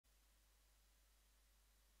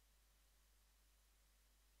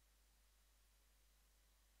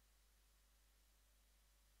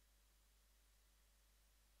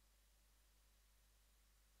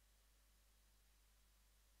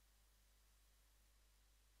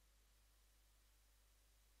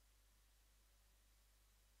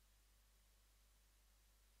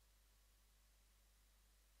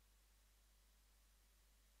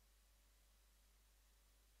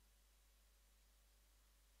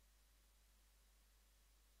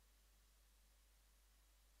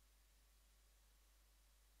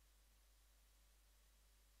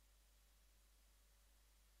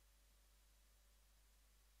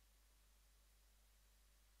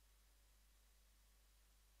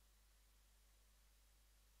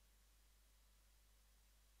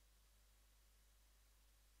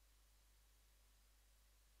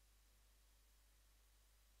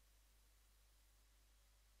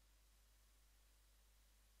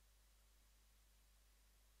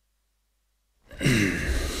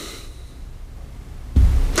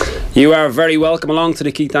You are very welcome along to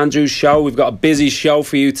the Keith Andrews Show. We've got a busy show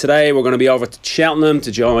for you today. We're going to be over to Cheltenham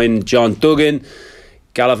to join John Duggan,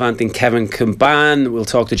 gallivanting Kevin Kilbane. We'll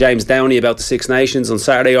talk to James Downey about the Six Nations on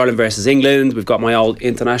Saturday, Ireland versus England. We've got my old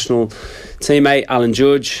international teammate, Alan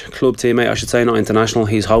Judge, club teammate I should say, not international.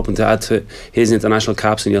 He's hoping to add to his international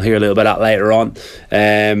caps, and you'll hear a little bit of that later on.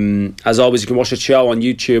 As always, you can watch the show on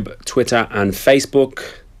YouTube, Twitter and Facebook.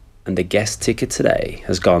 And the guest ticket today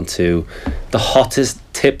has gone to the hottest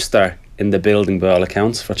tipster in the building by all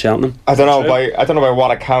accounts for Cheltenham. I don't know by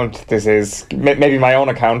what account this is. Maybe my own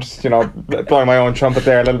account, blowing my own trumpet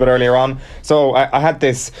there a little bit earlier on. So I had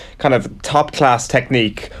this kind of top class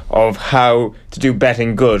technique of how to do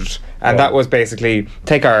betting good. And that was basically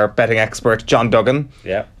take our betting expert, John Duggan,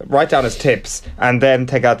 write down his tips, and then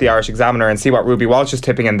take out the Irish Examiner and see what Ruby Walsh is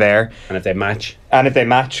tipping in there. And if they match? And if they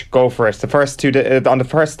match, go for it. On the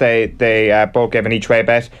first day, they both gave an each-way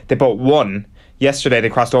bet. They both won. Yesterday, they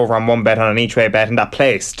crossed over on one bet on an each-way bet, and that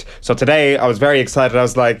placed. So today, I was very excited. I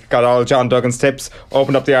was like, got all John Duggan's tips,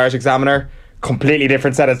 opened up the Irish Examiner, completely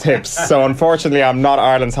different set of tips. So unfortunately, I'm not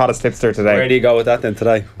Ireland's hottest tipster today. Where do you go with that then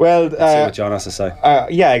today? Well, see what John has to say.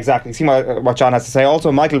 Yeah, exactly. See what John has to say.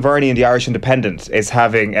 Also, Michael Verney in the Irish Independent is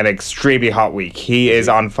having an extremely hot week. He is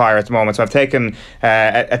on fire at the moment. So I've taken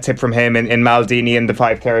a tip from him in Maldini in the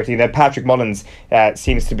 5:30. Now Patrick Mullins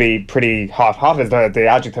seems to be pretty hot. Hot is the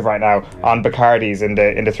adjective right now on Bacardi's in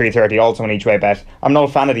the 3:30. Also an each way bet. I'm not a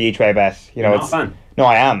fan of the each way bet. You're not a fan? No,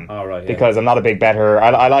 I am. Oh, right, yeah. Because I'm not a big bettor.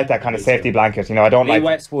 I like that kind of safety blanket. I don't like.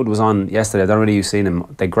 Westwood was on yesterday. I don't know whether you've seen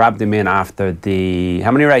him. They grabbed him in after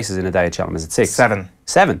how many races in a day at Cheltenham? Is it 6? 7.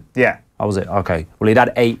 7? Yeah. How was it? Okay. Well, he'd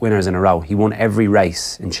had 8 winners in a row. He won every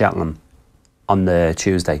race in Cheltenham on the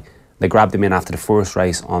Tuesday. They grabbed him in after the first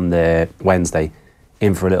race on the Wednesday,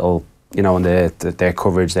 in for a little. In their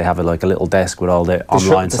coverage, they have a little desk with all the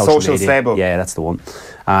online social media. Stable. Yeah, that's the one.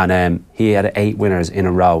 And he had 8 winners in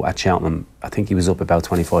a row at Cheltenham. I think he was up about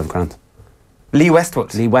 25 grand. Lee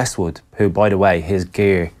Westwood, who, by the way, his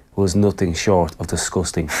gear was nothing short of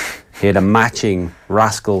disgusting. He had a matching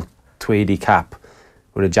rascal tweedy cap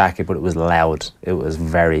with a jacket, but it was loud. It was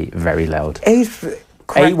very, very loud.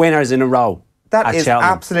 8 winners in a row. That is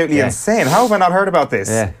Cheltenham. Absolutely insane. How have I not heard about this?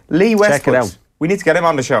 Yeah. Lee Westwood. Check it out. We need to get him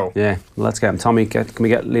on the show. Yeah, let's get him. Tommy, can we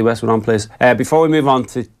get Lee Westwood on, please? Before we move on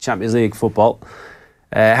to Champions League football,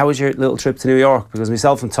 how was your little trip to New York? Because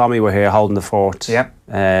myself and Tommy were here holding the fort. Yeah.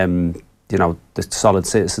 The solid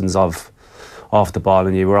citizens of the ball,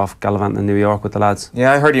 and you were off gallivanting in New York with the lads.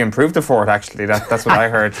 Yeah, I heard you improved the fort, actually. That's what I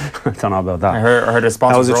heard. I don't know about that. I heard a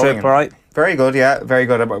sponsor. How was the trip, all right? Very good, yeah, very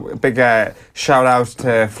good. A big shout out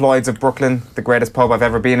to Floyd's of Brooklyn, the greatest pub I've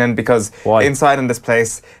ever been in, because inside in this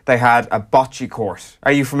place they had a bocce court.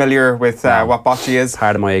 Are you familiar with what bocce is?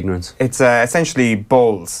 Part of my ignorance. It's essentially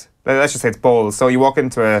bowls. Let's just say it's bowls. So you walk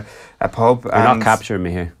into a pub. You're not capturing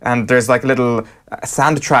me here. And there's like a little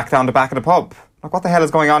sand track down the back of the pub. Like, what the hell is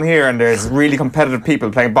going on here? And there's really competitive people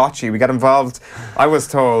playing bocce. We get involved. I was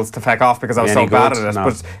told to feck off because I was so bad at it. No.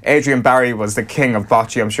 But Adrian Barry was the king of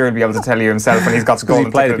bocce. I'm sure he'll be able to tell you himself when he's got to go. He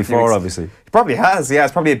played it before, obviously. He probably has, yeah.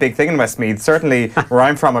 It's probably a big thing in Westmeath. Certainly where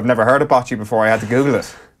I'm from, I've never heard of bocce before. I had to Google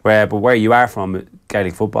it. But where you are from,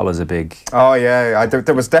 Gaelic football is a big... Oh, yeah.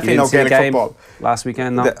 There was definitely no Gaelic football. Last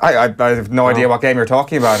weekend, no? I have no idea what game you're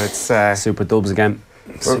talking about. It's Super Dubs again.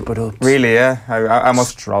 Super Dubs. Really, yeah. I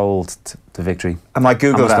must... Strolled to victory. I might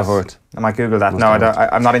Google that. I might Google that. No,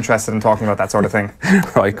 I'm not interested in talking about that sort of thing.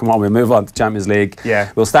 Right, come on, we'll move on to Champions League.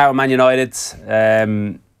 Yeah. We'll start with Man United.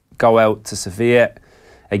 Go out to Sevilla.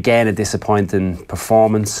 Again, a disappointing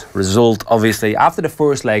performance. Result, obviously, after the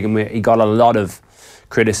first leg, and he got a lot of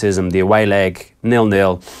criticism. The away leg,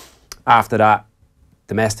 0-0. After that,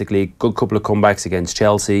 domestic league, good couple of comebacks against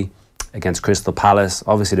Chelsea, against Crystal Palace.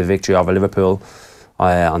 Obviously, the victory over Liverpool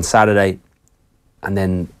on Saturday. And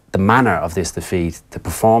then the manner of this defeat, the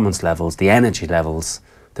performance levels, the energy levels,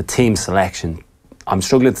 the team selection. I'm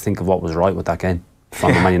struggling to think of what was right with that game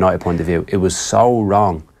from the Man United point of view. It was so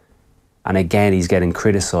wrong. And again, he's getting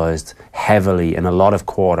criticised heavily in a lot of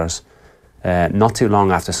quarters. Not too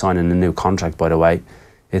long after signing a new contract, by the way.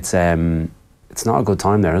 It's not a good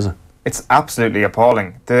time there, is it? It's absolutely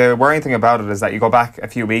appalling. The worrying thing about it is that you go back a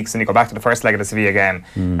few weeks and you go back to the first leg of the Sevilla game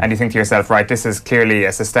and you think to yourself, right, this is clearly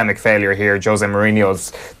a systemic failure here. Jose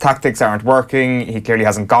Mourinho's tactics aren't working. He clearly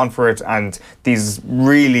hasn't gone for it, and these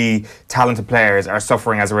really talented players are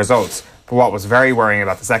suffering as a result. But what was very worrying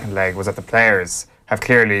about the second leg was that the players have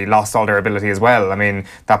clearly lost all their ability as well. I mean,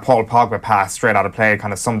 that Paul Pogba pass straight out of play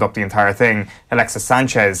kind of summed up the entire thing. Alexis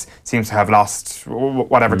Sanchez seems to have lost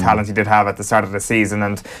whatever talent he did have at the start of the season,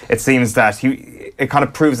 and it seems that it kind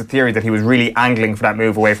of proves the theory that he was really angling for that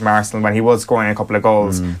move away from Arsenal when he was scoring a couple of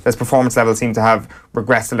goals. His performance level seemed to have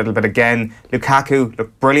regressed a little bit again. Lukaku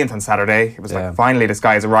looked brilliant on Saturday. It was like, finally this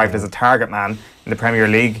guy has arrived as a target man in the Premier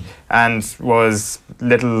League, and it was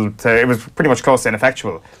pretty much close to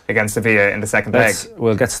ineffectual against Sevilla in the second leg.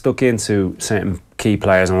 We'll get stuck into certain key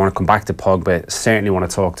players, and I want to come back to Pogba. Certainly want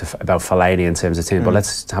to talk about Fellaini in terms of team, but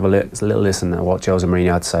let's have a little listen to what Jose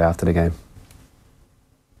Mourinho had to say after the game.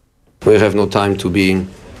 We have no time to be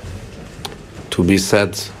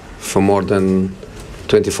sad for more than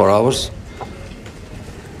 24 hours,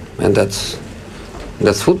 and that's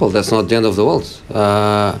football. That's not the end of the world.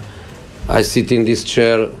 I sit in this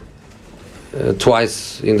chair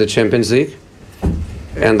twice in the Champions League,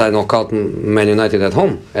 and I knock out Man United at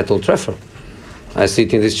home at Old Trafford. I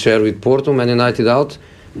sit in this chair with Porto, Man United out.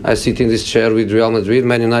 I sit in this chair with Real Madrid,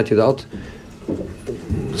 Man United out.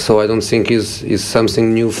 So I don't think is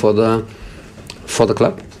something new for the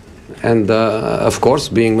club, and of course,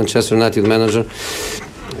 being Manchester United manager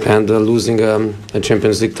and losing a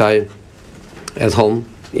Champions League tie at home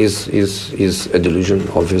is a delusion,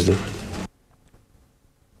 obviously.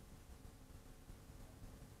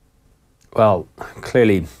 Well,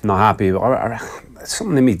 clearly not happy.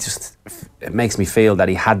 Something in me it makes me feel that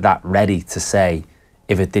he had that ready to say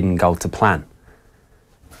if it didn't go to plan.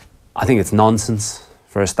 I think it's nonsense.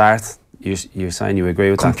 For a start, you're saying you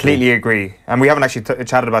agree with that? Completely agree. And we haven't actually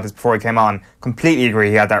chatted about this before he came on. Completely agree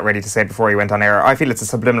he had that ready to say before he went on air. I feel it's a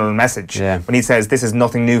subliminal message when he says this is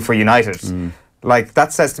nothing new for United. Like,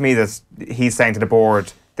 that says to me that he's saying to the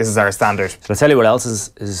board, this is our standard. So I'll tell you what else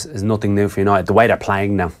is nothing new for United. The way they're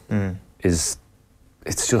playing now it's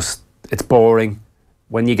boring.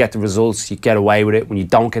 When you get the results, you get away with it. When you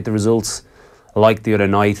don't get the results, like the other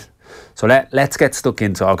night. So let's get stuck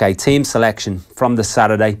into it. Okay, team selection from the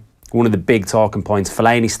Saturday. One of the big talking points.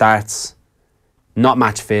 Fellaini starts, not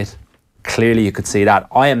match fit. Clearly you could see that.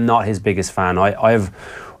 I am not his biggest fan. I've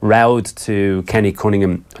rowed to Kenny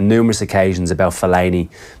Cunningham on numerous occasions about Fellaini,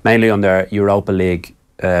 mainly on their Europa League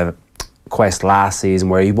quest last season,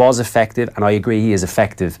 where he was effective, and I agree he is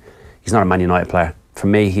effective. He's not a Man United player. For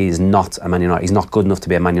me, he is not a Man United. He's not good enough to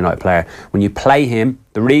be a Man United player. When you play him,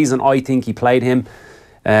 the reason I think he played him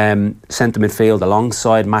centre midfield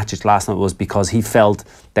alongside Matic last night was because he felt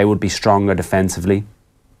they would be stronger defensively.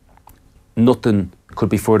 Nothing could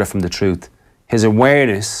be further from the truth. His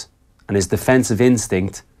awareness and his defensive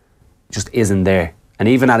instinct just isn't there. And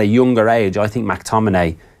even at a younger age, I think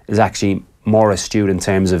McTominay is actually more astute in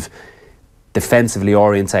terms of defensively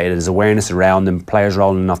orientated, his awareness around him, players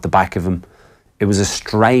rolling off the back of him. It was a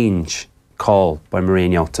strange call by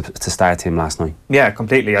Mourinho to start him last night. Yeah,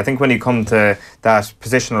 completely. I think when you come to that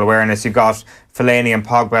positional awareness, you've got Fellaini and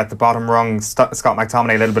Pogba at the bottom rung, Scott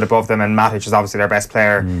McTominay a little bit above them, and Matic is obviously their best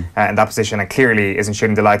player in that position, and clearly isn't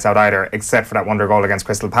shooting the lights out either, except for that wonder goal against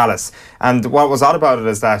Crystal Palace. And what was odd about it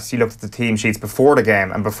is that you looked at the team sheets before the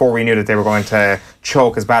game, and before we knew that they were going to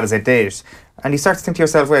choke as bad as they did, and you start to think to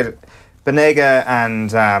yourself, wait, Banega and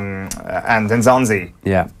Nzonzi,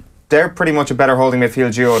 they're pretty much a better holding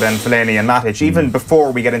midfield duo than Fellaini and Matic, even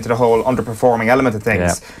before we get into the whole underperforming element of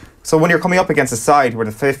things. So when you're coming up against a side who are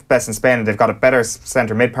the fifth best in Spain and they've got a better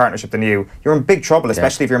centre-mid partnership than you're in big trouble,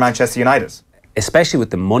 especially if you're Manchester United. Especially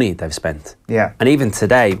with the money they've spent. And even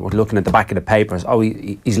today, we're looking at the back of the papers,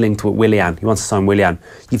 he's linked with Willian, he wants to sign Willian.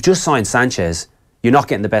 You've just signed Sanchez, you're not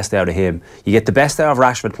getting the best out of him. You get the best out of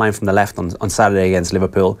Rashford playing from the left on Saturday against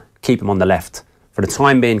Liverpool, keep him on the left. For the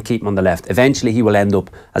time being, keep him on the left. Eventually, he will end up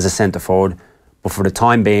as a centre forward, but for the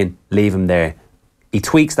time being, leave him there. He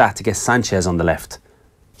tweaks that to get Sanchez on the left.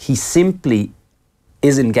 He simply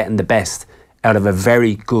isn't getting the best out of a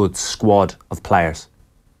very good squad of players.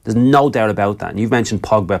 There's no doubt about that. And you've mentioned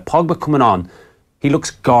Pogba. Pogba coming on, he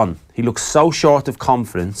looks gone. He looks so short of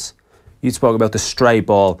confidence. You spoke about the stray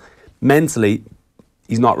ball. Mentally,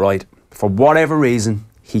 he's not right. For whatever reason,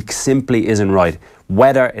 he simply isn't right.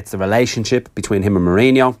 Whether it's the relationship between him and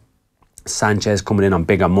Mourinho, Sanchez coming in on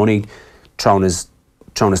bigger money, throwing his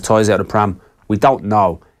toys out of the pram, we don't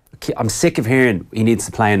know. I'm sick of hearing he needs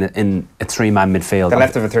to play in a three-man midfield. The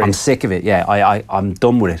left of a three. I'm sick of it, I'm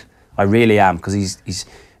done with it. I really am, because is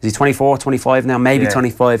he 24, 25 now? Maybe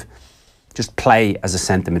 25. Just play as a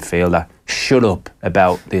centre midfielder. Shut up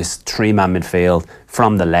about this three-man midfield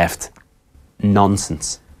from the left.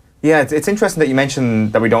 Nonsense. Yeah, it's interesting that you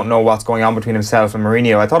mentioned that we don't know what's going on between himself and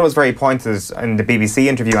Mourinho. I thought it was very pointed in the BBC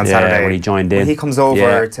interview on Saturday. When he joined in. When he comes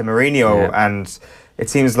over to Mourinho and it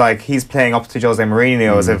seems like he's playing up to Jose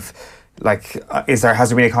Mourinho as if has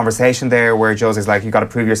there been a conversation there where Jose's like, you got to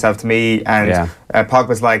prove yourself to me, and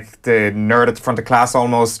Pogba's like the nerd at the front of class,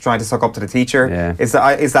 almost trying to suck up to the teacher? Is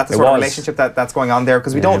that the sort of relationship that's going on there?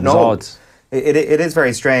 Because we don't know. It is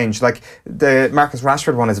very strange. Like, the Marcus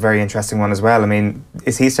Rashford one is a very interesting one as well. I mean,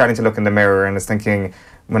 is he starting to look in the mirror and is thinking,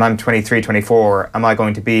 when I'm 23, 24, am I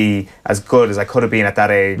going to be as good as I could have been at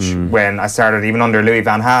that age when I started, even under Louis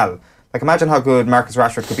van Gaal? Like, imagine how good Marcus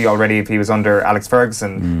Rashford could be already if he was under Alex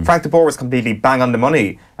Ferguson. Frank de Boer was completely bang on the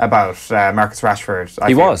money about Marcus Rashford.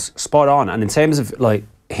 He was spot on. And in terms of like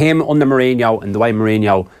him under Mourinho and the way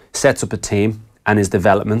Mourinho sets up a team and his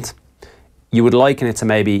development, you would liken it to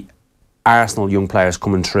maybe Arsenal young players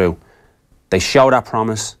coming through. They show that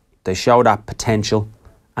promise, they show that potential,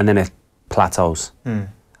 and then it plateaus. And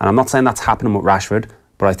I'm not saying that's happening with Rashford,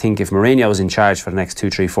 but I think if Mourinho is in charge for the next 2,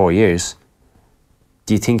 3, 4 years,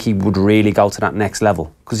 do you think he would really go to that next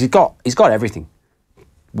level? Because he's got everything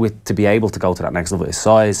to be able to go to that next level. His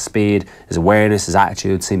size, speed, his awareness, his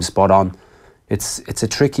attitude seems spot on. It's a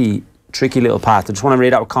tricky little path. I just want to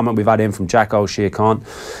read out a comment we've had in from Jack O'Shea Khan.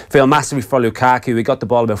 Feel massively for Lukaku. He got the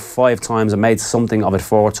ball about 5 times and made something of it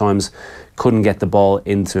 4 times. Couldn't get the ball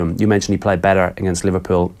into him. You mentioned he played better against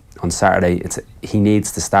Liverpool on Saturday. He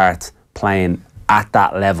needs to start playing at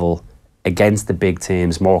that level against the big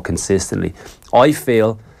teams more consistently. I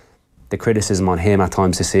feel the criticism on him at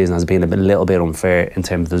times this season has been a little bit unfair in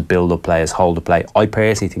terms of his build-up play, his hold-up play. I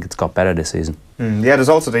personally think it's got better this season. Yeah, there's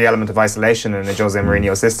also the element of isolation in the Jose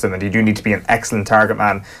Mourinho system, and you do need to be an excellent target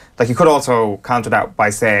man. Like, you could also counter that by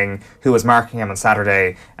saying who was marking him on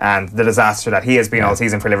Saturday and the disaster that he has been all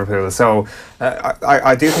season for Liverpool. So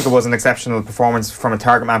I do think it was an exceptional performance from a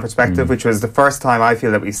target man perspective, which was the first time I feel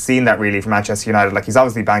that we've seen that really from Manchester United. Like, he's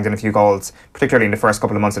obviously banged in a few goals, particularly in the first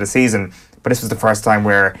couple of months of the season, but this was the first time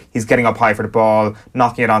where he's getting up high for the ball,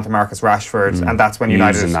 knocking it onto Marcus Rashford, and that's when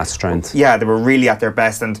United... using that strength. Yeah, they were really at their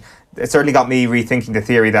best, and it certainly got me rethinking the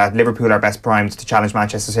theory that Liverpool are best primed to challenge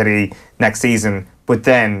Manchester City next season. But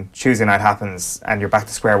then Tuesday night happens and you're back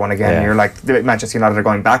to square one again. You're like, Manchester United are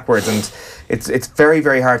going backwards, and it's very,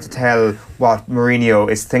 very hard to tell what Mourinho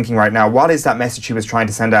is thinking right now. What is that message he was trying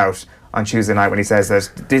to send out on Tuesday night when he says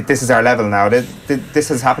that this is our level now? This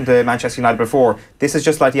has happened to Manchester United before. This is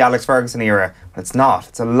just like the Alex Ferguson era. But it's not.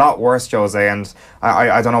 It's a lot worse, Jose, and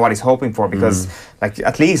I don't know what he's hoping for, because like,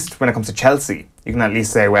 at least when it comes to Chelsea, you can at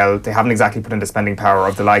least say, well, they haven't exactly put in the spending power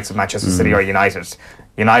of the likes of Manchester City or United.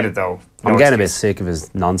 United, though, I'm getting a bit sick of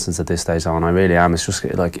his nonsense at this stage, Owen. I really am. It's just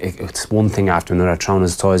like it's one thing after another, throwing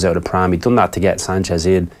his toys out of the pram. He'd done that to get Sanchez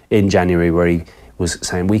in January, where he was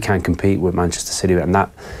saying we can't compete with Manchester City, and that,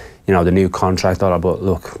 you know, the new contract, all that. But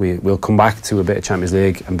look, we'll come back to a bit of Champions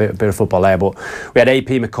League and a bit of football there. But we had AP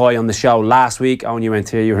McCoy on the show last week. Owen, you went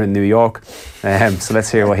here. You were in New York, so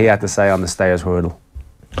let's hear what he had to say on the Stayers hurdle.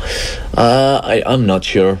 I'm not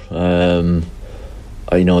sure.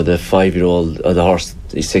 I know the 5-year-old, the horse,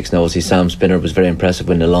 he's 6 now, Sam Spinner, was very impressive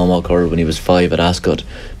when the long walk hurdle when he was 5 at Ascot,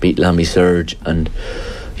 beat Lambie Surge, and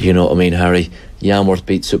you know, I mean, Harry, Yanworth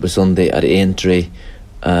beat Super Sunday at Aintree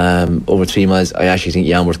over 3 miles. I actually think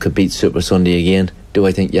Yanworth could beat Super Sunday again. Do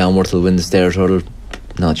I think Yanworth will win the Stayers hurdle?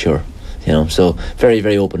 Not sure. You know, so very,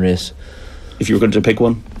 very open race. If you were going to pick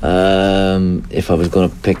one? If I was going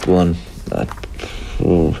to pick one,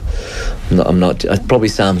 I'm not. I'd probably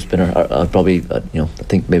Sam Spinner. I'd probably, I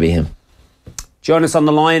think maybe him. Joining us on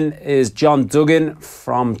the line is John Duggan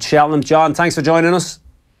from Cheltenham. John, thanks for joining us.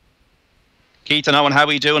 Keith and Owen, how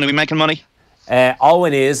are you doing? Are we making money?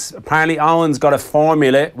 Owen is. Apparently Owen's got a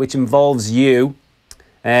formula which involves you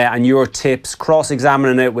and your tips,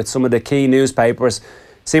 cross-examining it with some of the key newspapers,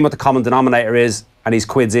 seeing what the common denominator is, and he's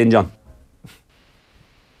quids in, John.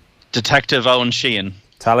 Detective Owen Sheehan.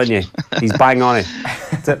 Telling you, he's bang on it.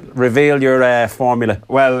 Reveal your formula.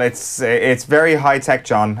 Well, it's very high tech,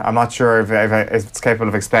 John. I'm not sure if it's capable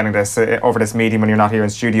of explaining this over this medium when you're not here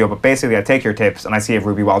in studio. But basically, I take your tips and I see if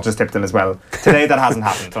Ruby Walsh just tipped them as well. Today, that hasn't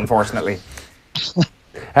happened, unfortunately.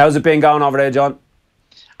 How's it been going over there, John?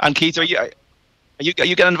 And Keith, are you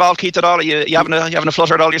getting involved, Keith, at all? Are you having a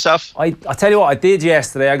flutter at all yourself? I tell you what, I did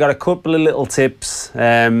yesterday. I got a couple of little tips.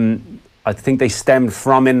 I think they stemmed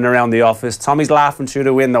from in and around the office. Tommy's laughing through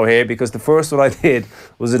the window here because the first one I did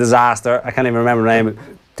was a disaster. I can't even remember the name.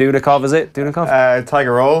 Dudikov, is it? Dudikov?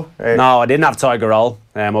 Tiger Roll? No, I didn't have Tiger Roll.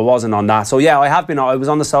 I wasn't on that. So yeah, I was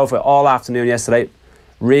on the sofa all afternoon yesterday.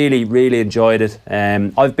 Really, really enjoyed it.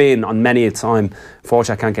 I've been on many a time.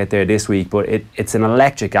 Fortunately, I can't get there this week, but it's an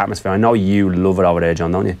electric atmosphere. I know you love it over there,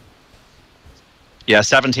 John, don't you? Yeah,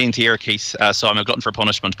 17th year, Keith. So I'm a glutton for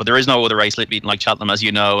punishment. But there is no other race beating like Cheltenham, as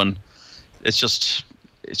you know, and it's just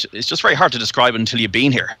it's just very hard to describe it until you've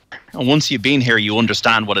been here. And once you've been here, you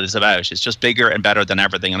understand what it is about. It's just bigger and better than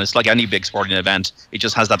everything. And it's like any big sporting event. It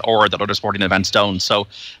just has that aura that other sporting events don't. So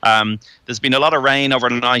there's been a lot of rain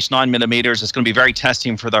overnight, 9 millimetres. It's going to be very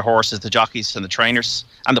testing for the horses, the jockeys and the trainers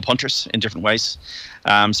and the punters in different ways.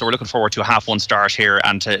 So we're looking forward to a 1/2 start here,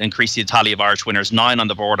 and to increase the tally of Irish winners. 9 on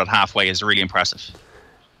the board at halfway is really impressive.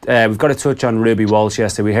 We've got to touch on Ruby Walsh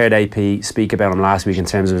yesterday. We heard AP speak about him last week in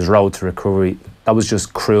terms of his road to recovery. That was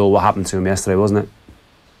just cruel what happened to him yesterday, wasn't it?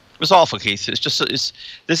 It was awful, Keith.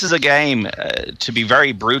 This is a game, to be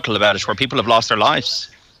very brutal about it, where people have lost their lives.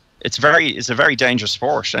 It's a very dangerous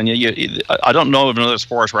sport, and I don't know of another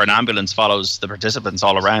sport where an ambulance follows the participants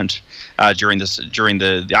all around during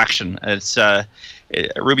the action. It's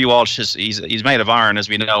Ruby Walsh he's made of iron, as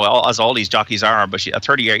we know, as all these jockeys are. But at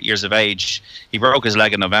 38 years of age, he broke his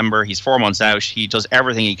leg in November. He's 4 months out. He does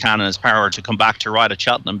everything he can in his power to come back to ride at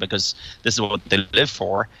Cheltenham, because this is what they live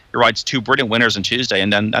for. He rides 2 brilliant winners on Tuesday,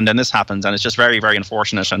 and then this happens, and it's just very, very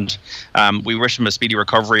unfortunate. And we wish him a speedy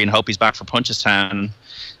recovery and hope he's back for Punchestown.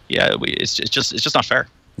 Yeah, it's just not fair.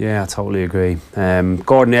 Yeah, I totally agree.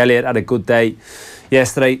 Gordon Elliott had a good day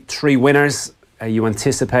yesterday. 3 winners. Are you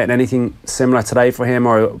anticipating anything similar today for him,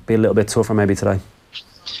 or it'll be a little bit tougher maybe today?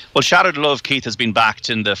 Well, Shattered Love, Keith, has been backed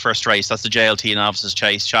in the first race. That's the JLT Novices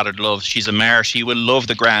Chase. Shattered Love, she's a mare. She will love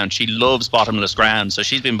the ground. She loves bottomless ground. So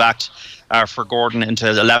she's been backed for Gordon into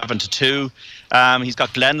 11-2. He's got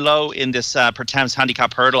Glenlow in this per Thames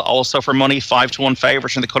handicap hurdle, also for money, 5-1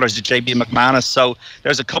 favourite in the colours of JB McManus. So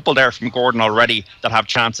there's a couple there from Gordon already that have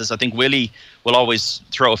chances. I think Willie will always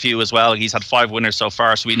throw a few as well. He's had 5 winners so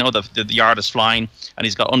far, so we know the yard is flying. And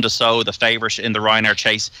he's got Undersow, the favourite in the Ryanair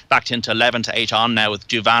Chase, backed into 11-8 on now with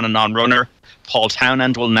Duvan and non-runner. Paul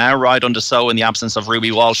Townend will now ride Undersow in the absence of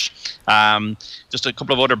Ruby Walsh. Just a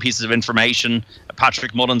couple of other pieces of information.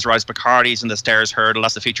 Patrick Mullins rides Bacardi's in the Stairs Hurdle.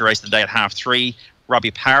 That's the feature race of the day at 3:30.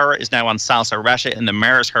 Robbie Power is now on Salsa Retta in the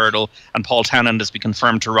Mares Hurdle, and Paul Townend has been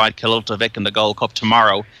confirmed to ride Kilultavic in the Gold Cup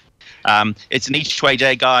tomorrow. It's an each-way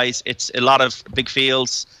day, guys. It's a lot of big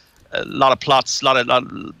fields, a lot of plots, a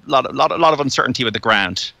lot of uncertainty with the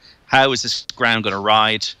ground. How is this ground going to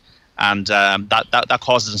ride? And that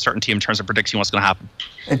causes uncertainty in terms of predicting what's going to happen.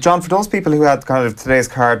 John, for those people who had kind of today's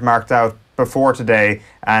card marked out before today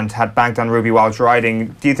and had banked on Ruby Walsh riding,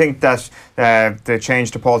 do you think that the change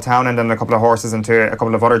to Paul Townend and a couple of horses into a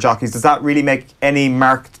couple of other jockeys, does that really make any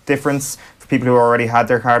marked difference for people who already had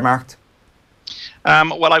their card marked?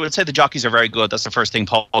 Well, I would say the jockeys are very good. That's the first thing.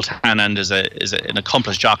 Paul Townend is an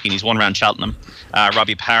accomplished jockey, and he's won around Cheltenham.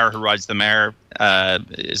 Robbie Power, who rides the mare,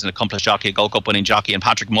 is an accomplished jockey, a Gold Cup winning jockey, and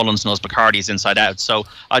Patrick Mullins knows Bacardi's inside out. So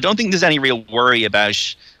I don't think there's any real worry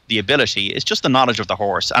about the ability. It's just the knowledge of the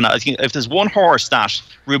horse. And I think if there's one horse that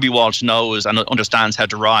Ruby Walsh knows and understands how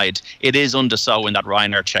to ride, it is Undersow in that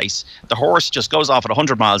Ryanair Chase. The horse just goes off at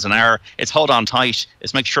 100 miles an hour. It's hold on tight.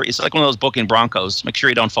 It's make sure, it's like one of those booking Broncos. Make sure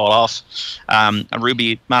you don't fall off. And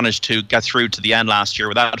Ruby managed to get through to the end last year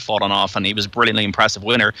without falling off, and he was a brilliantly impressive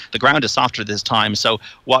winner. The ground is softer this time, so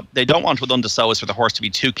what they don't want with Undersow is for the horse to be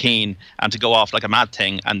too keen and to go off like a mad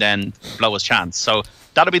thing and then blow his chance. So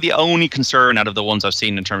that'll be the only concern out of the ones I've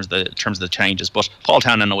seen in terms of the changes. But Paul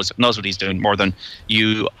Townend knows what he's doing more than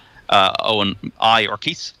you, Owen, I, or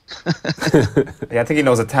Keith. Yeah, I think he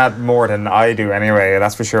knows a tad more than I do anyway,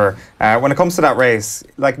 that's for sure. When it comes to that race,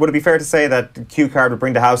 like, would it be fair to say that the Q card would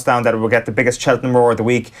bring the house down, that it will get the biggest Cheltenham roar of the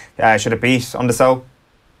week, should it beat Undersow?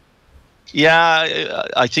 Yeah,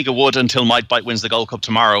 I think it would, until Might Bite wins the Gold Cup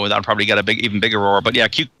tomorrow. That'll probably get a even bigger roar. But yeah,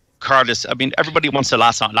 Q Cardis, I mean, everybody wants to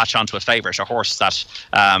latch on to a favourite, a horse that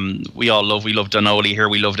we all love. We loved Donoli here,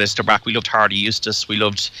 we loved Isterbrack, we loved Hardy Eustace, we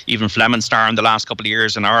loved even Flemenstar in the last couple of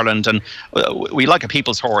years in Ireland, and we like a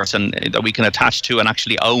people's horse and that we can attach to and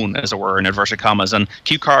actually own, as it were, in inverted commas. And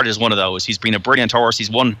Q Card is one of those. He's been a brilliant horse.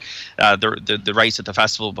 He's won the race at the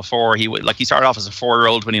festival before. He started off as a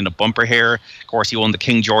 4-year-old winning a bumper here. Of course, he won the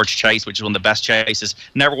King George Chase, which is one of the best chases.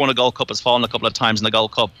 Never won a Gold Cup, has fallen a couple of times in the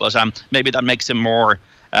Gold Cup, but maybe that makes him more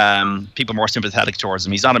people more sympathetic towards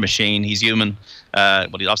him. He's not a machine. He's human. Well,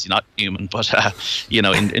 he's obviously not human, but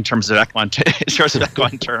in terms of equine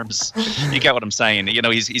terms, you get what I'm saying.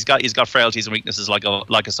 He's got frailties and weaknesses like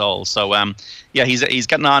us all. So yeah, he's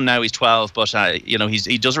getting on now. He's 12, but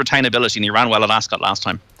he does retain ability, and he ran well at Ascot last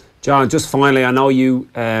time. John, just finally, I know you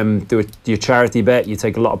do your charity bet. You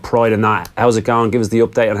take a lot of pride in that. How's it going? Give us the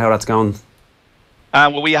update on how that's going.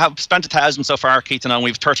 Well, we have spent 1,000 so far, Keith, and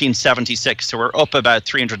we've 1376, so we're up about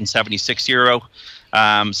 €376.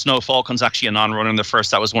 Snow Falcon's actually a non-runner in the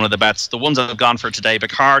first. That was one of the bets. The ones that have gone for today,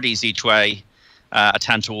 Bacardi's each way, a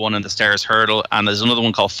 10-1 in the Stairs Hurdle, and there's another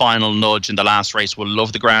one called Final Nudge in the last race. Will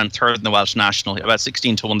love the ground, third in the Welsh National, about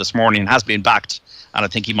 16-1 this morning, and has been backed, and I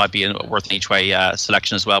think he might be worth an each way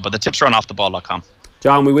selection as well. But the tips are on offtheball.com.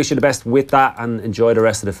 John, we wish you the best with that, and enjoy the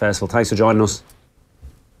rest of the festival. Thanks for joining us.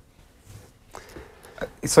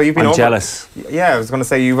 So you've been I'm jealous. Yeah, I was going to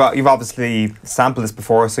say you've obviously sampled this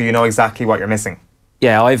before, so you know exactly what you're missing.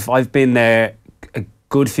 Yeah, I've been there a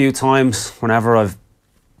good few times whenever I've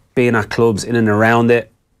been at clubs in and around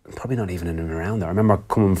it. Probably not even in and around it. I remember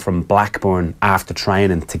coming from Blackburn after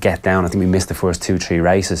training to get down. I think we missed the first 2-3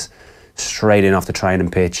 races. Straight in off the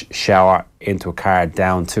training pitch, shower, into a car,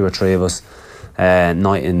 down 2 or 3 of us.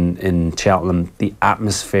 Night in Cheltenham. The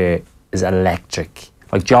atmosphere is electric.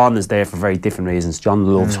 Like, John is there for very different reasons. John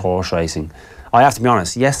loves horse racing. I have to be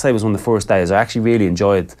honest, yesterday was one of the first days I actually really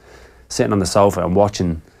enjoyed sitting on the sofa and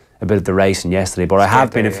watching a bit of the racing yesterday. But I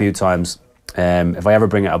have been a few times. If I ever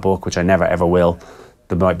bring out a book, which I never ever will,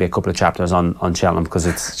 there might be a couple of chapters on Cheltenham, because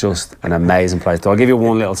it's just an amazing place. So I'll give you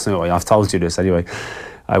one little snippet. I've told you this anyway.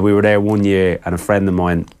 We were there one year, and a friend of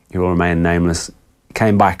mine, who will remain nameless,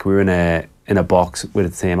 came back. We were in a box with a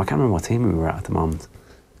team. I can't remember what team we were at the moment,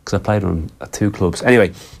 because I played on at 2 clubs.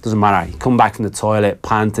 Anyway, doesn't matter. He come back from the toilet,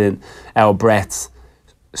 panting, out of breath,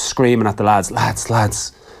 screaming at the lads.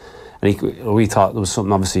 And we thought there was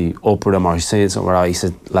something obviously up with him, or he's saying something. He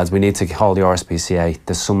said, lads, we need to call the RSPCA.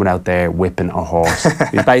 There's someone out there whipping a horse.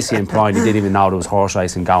 He's basically implying he didn't even know there was horse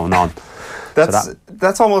racing going on.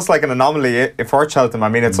 That's almost like an anomaly for Cheltenham. I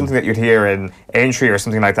mean, it's something that you'd hear in Aintree or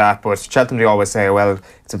something like that, but Cheltenham, they always say, well,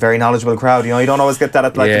 it's a very knowledgeable crowd. You know, you don't always get that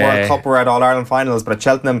at the World Cup or at All-Ireland finals, but at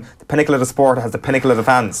Cheltenham, the pinnacle of the sport has the pinnacle of the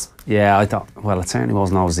fans. Yeah, I thought, well, it certainly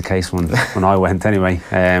wasn't always the case when I went anyway.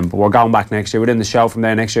 But we're going back next year. We're in the show from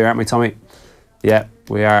there next year, aren't we, Tommy? Yeah,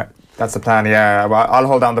 we are. That's the plan, yeah. I'll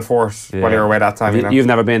hold down the fort while you're away that time. You've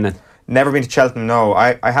never been then? Never been to Cheltenham, no.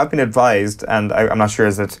 I have been advised, and I'm not sure,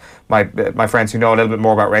 is it my friends who know a little bit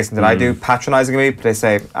more about racing than I do, patronising me, but they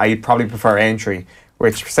say, you'd probably prefer Aintree,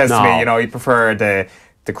 which says to me, you know, you'd prefer the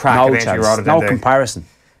crack of Aintree rather than comparison.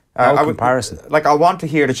 No comparison. Like, I want to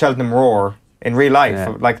hear the Cheltenham roar in real life.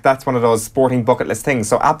 Yeah. Like, that's one of those sporting bucket list things.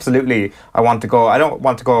 So absolutely, I want to go. I don't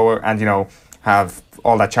want to go and, you know, have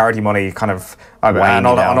all that charity money kind of and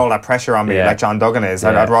all that pressure on me like John Duggan is.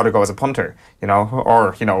 I'd rather go as a punter, you know,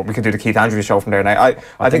 or, you know, we could do the Keith Andrews show from there. Now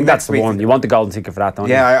I think that's the one. You want the golden ticket for that, don't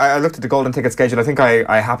you? Yeah, I looked at the golden ticket schedule. I think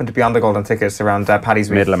I happen to be on the golden tickets around Paddy's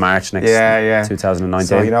week, middle of March next 2019.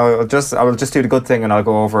 So, you know, I will just do the good thing, and I'll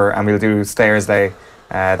go over and we'll do Stayers Day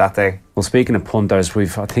that day. Well, speaking of punters, we're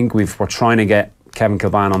trying to get Kevin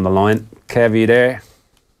Kilbane on the line. Kev, are you there?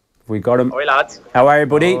 We got him. Hi, lads. How are you,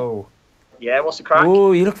 buddy? Oh. Yeah, what's the crack?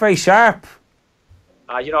 Oh, you look very sharp.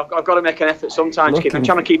 You know, I've got to make an effort sometimes, Keith. I'm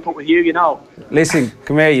trying to keep up with you, you know. Listen,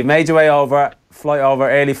 come here. You made your way over,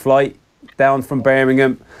 early flight, down from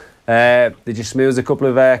Birmingham. Did you smooze a couple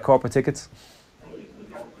of corporate tickets?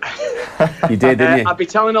 You did, didn't you? I'd be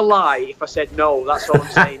telling a lie if I said no. That's all I'm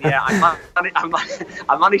saying. Yeah,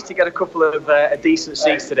 I managed to get a couple of decent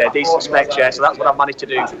seats today, decent spec chair. So that's what I've managed to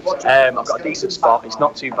do. I've got a decent spot. It's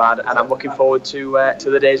not too bad, and I'm looking forward to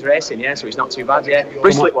the day's racing. Yeah, so it's not too bad. Yeah,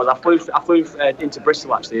 Bristol it was. I flew into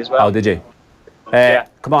Bristol actually as well. Oh, did you? Yeah.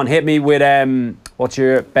 Come on, hit me with what's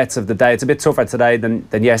your bets of the day? It's a bit tougher today than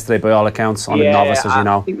yesterday by all accounts on the novice, as you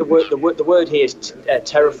know. I think the word here is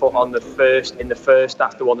Terrafoot on the first. In the first,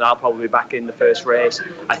 that's the one that I'll probably be back in the first race.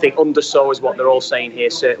 I think Undersow is what they're all saying here.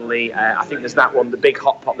 Certainly, I think there's that one. The big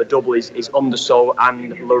hot pot, the double is Undersow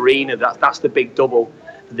and Lorena. That's the big double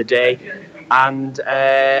for the day, and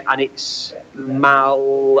it's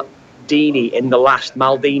Maldini in the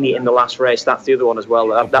last race. That's the other one as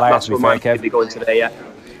well. That's what might be going today.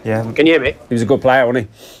 Yeah. Can you hear me? He was a good player, wasn't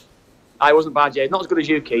he? I wasn't bad, yeah. Not as good as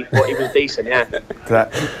you, Keith, but he was decent, yeah.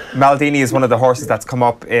 Maldini is one of the horses that's come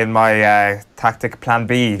up in my tactic plan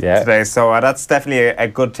B today, so that's definitely a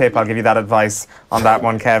good tip. I'll give you that advice on that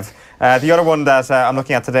one, Kev. The other one that I'm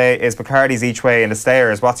looking at today is Bacardi's Each Way in the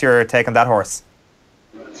Stayers. What's your take on that horse?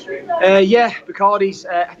 Bacardi's. Do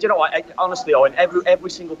you know what? Honestly, Owen, every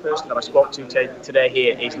single person that I spoke to today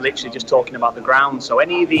here is literally just talking about the ground. So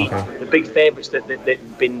any of the big favourites that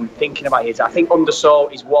they've been thinking about here, I think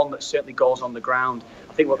Undersow is one that certainly goes on the ground.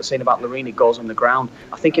 I think what they're saying about Lorena goes on the ground.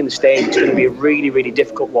 I think in the stage it's going to be a really, really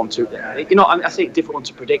difficult one to, you know, I say difficult one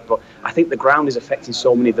to predict, but I think the ground is affecting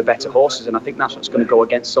so many of the better horses, and I think that's what's going to go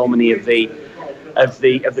against so many of the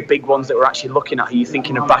the big ones that we're actually looking at, who you're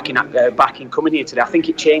thinking of backing coming here today. I think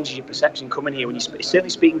it changes your perception coming here when you're certainly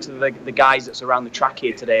speaking to the guys that's around the track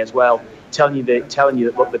here today as well, telling you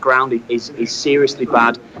that look, the ground is seriously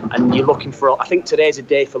bad, and you're looking for. I think today's a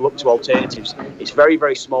day for look to alternatives. It's very,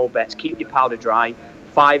 very small bets. Keep your powder dry.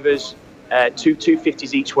 Fivers.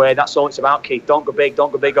 250s each way. That's all it's about, Keith. Don't go big,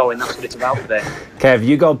 Owen. That's what it's about today. Kev,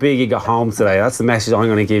 you go big, you go home today. That's the message I'm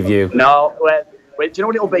going to give you. No, well, do you know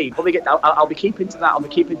what it'll be? I'll be keeping to that. I'll be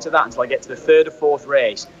keeping to that until I get to the third or fourth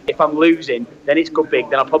race. If I'm losing, then it's go big.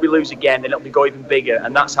 Then I'll probably lose again. Then it'll go even bigger,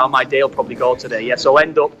 and that's how my day will probably go today. Yeah, so I'll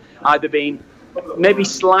end up either being maybe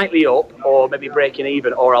slightly up, or maybe breaking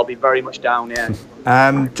even, or I'll be very much down.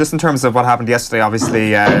 Yeah. Just in terms of what happened yesterday,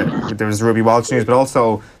 obviously there was Ruby Walsh news, but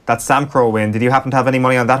also that Sam Crow win. Did you happen to have any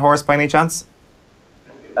money on that horse by any chance?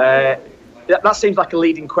 That seems like a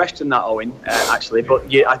leading question, that, Owen. Actually, but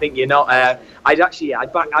I think you're not. I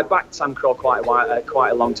backed Sam Crow quite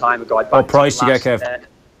a long time ago. What price did you get, Kev?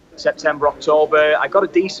 September, October. I got a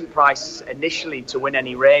decent price initially to win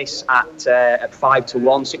any race at 5 to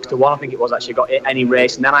 1, 6 to 1. I think it was actually got any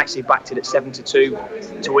race, and then I actually backed it at 7 to 2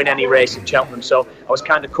 to win any race at Cheltenham. So I was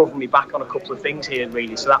kind of covering me back on a couple of things here,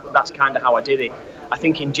 really. So that's kind of how I did it. I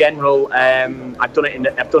think in general, I've done it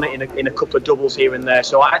in a couple of doubles here and there.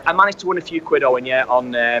 So I managed to win a few quid, Owen,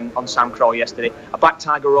 on Sam Crow yesterday. I backed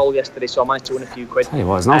Tiger Roll yesterday, so I managed to win a few quid. Tell you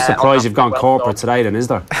what, it's no surprise you've gone corporate today, then, is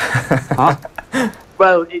there? Huh?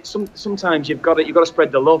 Well, sometimes you've got to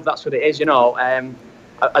spread the love. That's what it is, you know.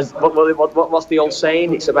 What's the old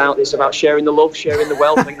saying? It's about sharing the love, sharing the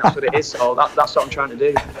wealth. I think that's what it is. So that's what I'm trying to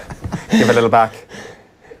do. Give a little back.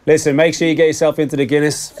 Listen, make sure you get yourself into the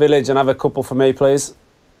Guinness Village and have a couple for me, please.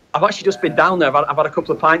 I've actually just been down there. I've had a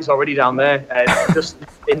couple of pints already down there, just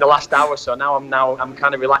in the last hour. So now I'm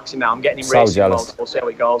kind of relaxing now. I'm getting in racing mode. We'll see how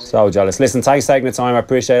it goes. So jealous. Listen, thanks for taking the time. I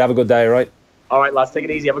appreciate it. Have a good day, all right? All right, lads. Take it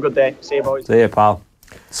easy. Have a good day. See you, boys. See you, pal.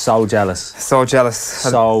 So jealous. So jealous.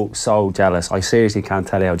 So jealous. I seriously can't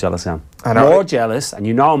tell you how jealous I am. I know. More jealous, and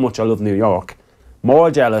you know how much I love New York, more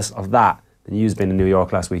jealous of that than you've been in New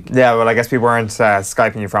York last week. Yeah, well, I guess we weren't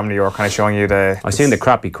Skyping you from New York, kind of showing you the... I seen the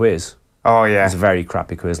crappy quiz. Oh, yeah. It was a very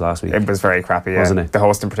crappy quiz last week. It was very crappy, yeah. Wasn't it? The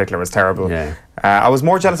host in particular was terrible. Yeah. I was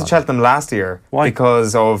more jealous of Cheltenham last year. Why?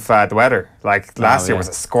 Because of the weather. Like, last year was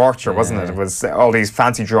a scorcher, wasn't it? It was all these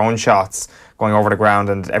fancy drone shots going over the ground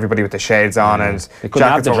and everybody with the shades on and they couldn't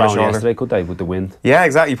have jackets the over the drone shoulder. yesterday, could they, with the wind? Yeah,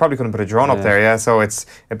 exactly. You probably couldn't put a drone up there, yeah. So it's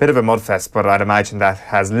a bit of a mudfest, but I'd imagine that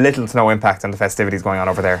has little to no impact on the festivities going on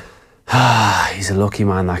over there. He's a lucky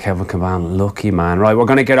man, that Kevin Kilbane. Lucky man. Right, we're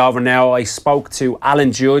going to get over now. I spoke to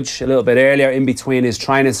Alan Judge a little bit earlier in between his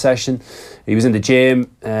training session. He was in the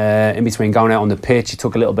gym, in between going out on the pitch. He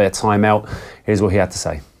took a little bit of time out. Here's what he had to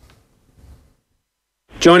say.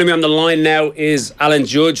 Joining me on the line now is Alan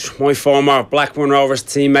Judge, my former Blackburn Rovers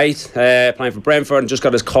teammate, playing for Brentford, and just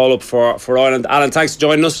got his call up for Ireland. Alan, thanks for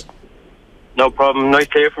joining us. No problem. Nice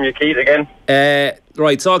to hear from you, Keith, again.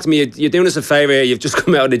 Right, talk to me. You're doing us a favour here. You've just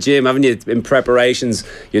come out of the gym, haven't you, in preparations?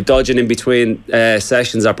 You're dodging in between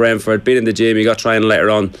sessions at Brentford, been in the gym, you got training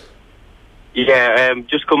later on. Yeah,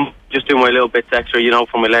 just do my little bits extra,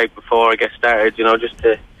 for my leg before I get started, just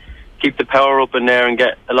to keep the power up in there and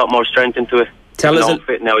get a lot more strength into it. Tell us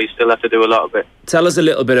fit now, you still have to do a lot of it. Tell us a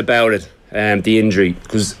little bit about it, the injury,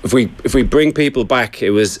 because if we bring people back,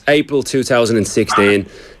 it was April 2016.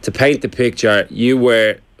 To paint the picture, you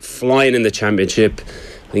were flying in the championship.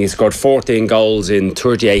 I think you scored 14 goals in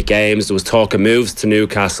 38 games. There was talk of moves to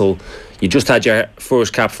Newcastle. You just had your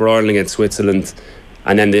first cap for Ireland against Switzerland,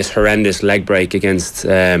 and then this horrendous leg break against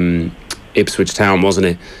Ipswich Town, wasn't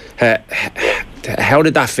it? How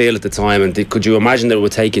did that feel at the time, and could you imagine that it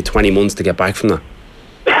would take you 20 months to get back from that?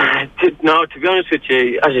 No, to be honest with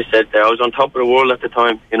you, as you said there, I was on top of the world at the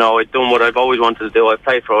time. I'd done what I've always wanted to do. I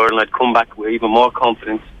played for Ireland. I'd come back with even more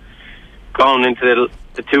confidence. Going into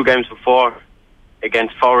the two games before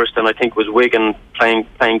against Forest, and I think it was Wigan playing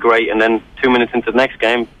great, and then 2 minutes into the next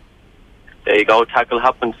game, there you go, tackle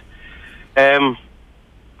happened.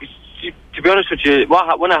 To be honest with you,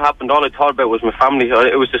 when it happened, all I thought about was my family.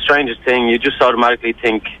 It was the strangest thing. You just automatically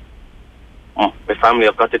think, my family.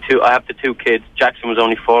 I have the two kids. Jackson was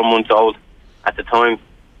only 4 months old at the time,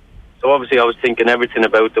 so obviously I was thinking everything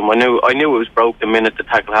about them. I knew it was broke the minute the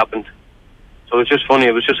tackle happened. So it was just funny.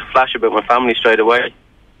 It was just a flash about my family straight away. And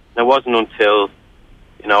it wasn't until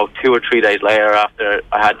 2 or 3 days later, after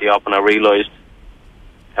I had the op, and I realised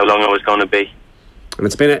how long I was going to be. And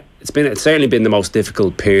it's certainly been the most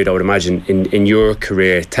difficult period, I would imagine, in your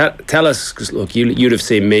career. Tell us, because look, you'd have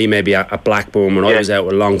seen me maybe at Blackburn when I was out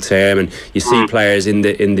with long term, and you see players in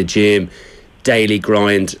the gym. daily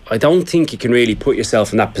grind. I don't think you can really put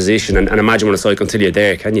yourself in that position and imagine what it's like until you're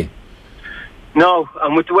there, can you? No,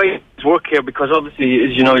 and with the way it's work here, because obviously,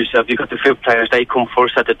 as you know yourself, you've got the fit players, they come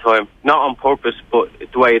first at the time. Not on purpose, but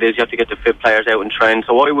the way it is, you have to get the fit players out and train.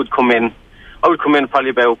 So I would come in probably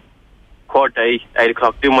about 8:15, 8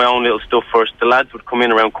 o'clock, do my own little stuff first. The lads would come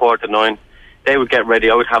in around 9:15. They would get ready.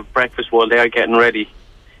 I would have breakfast while they're getting ready.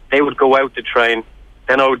 They would go out to train.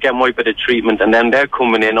 Then I would get my bit of treatment, and then they're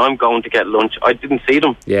coming in. I'm going to get lunch. I didn't see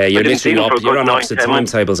them. Yeah, you're on opposite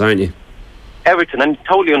timetables, aren't you? Everything, and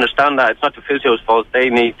totally understand that. It's not the physio's fault.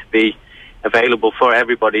 They need to be available for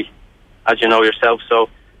everybody, as you know yourself. So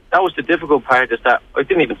that was the difficult part, is that I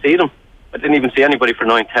didn't even see them. I didn't even see anybody for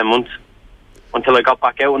 9-10 months until I got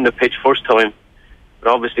back out on the pitch first time.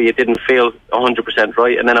 But obviously it didn't feel 100%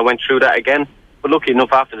 right, and then I went through that again. But lucky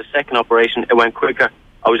enough, after the second operation, it went quicker.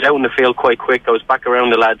 I was out in the field quite quick. I was back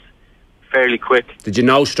around the lads fairly quick. Did you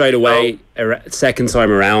know straight away, second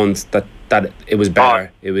time around, that it was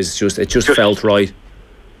better? It just felt right.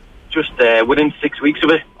 Just within 6 weeks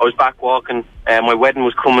of it, I was back walking. My wedding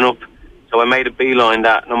was coming up, so I made a beeline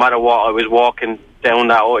that no matter what, I was walking down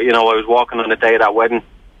that. You know, I was walking on the day of that wedding,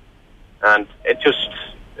 and it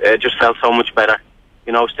just felt so much better.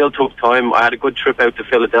 You know, still took time. I had a good trip out to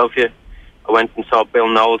Philadelphia. I went and saw Bill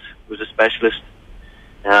Knowles, who was a specialist,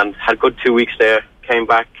 and had a good 2 weeks there. Came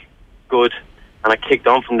back good, and I kicked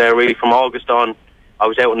on from there. Really, from August on, I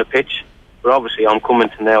was out on the pitch. But obviously, I'm coming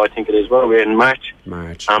to now. I think it is. Well, we're in March.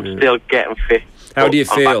 I'm still getting fit. How do you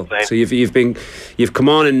feel? So you've come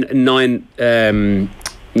on in nine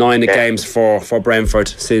games for Brentford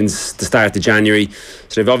since the start of January.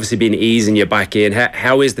 So they've obviously been easing you back in.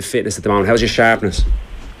 How is the fitness at the moment? How's your sharpness?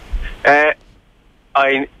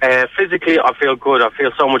 Physically, I feel good. I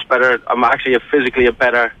feel so much better. I'm actually physically a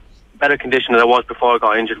better condition than I was before I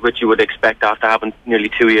got injured, which you would expect after having nearly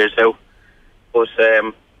 2 years out. But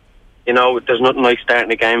you know, there's nothing like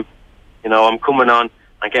starting a game. You know, I'm coming on,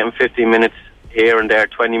 I'm getting 15 minutes here and there,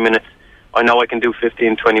 20 minutes. I know I can do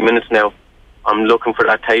 15, 20 minutes now. I'm looking for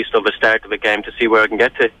that taste of a start of a game to see where I can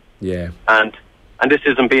get to. Yeah. And this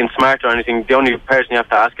isn't being smart or anything. The only person you have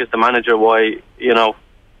to ask is the manager why, you know,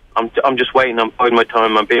 I'm just waiting, I'm biding my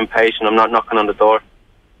time, I'm being patient, I'm not knocking on the door.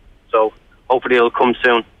 So hopefully it'll come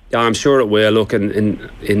soon. Yeah, I'm sure it will. Look,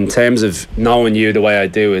 in terms of knowing you the way I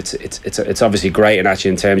do, it's obviously great. And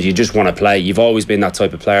actually, in terms of you just want to play, you've always been that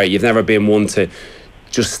type of player. You've never been one to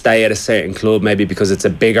just stay at a certain club, maybe because it's a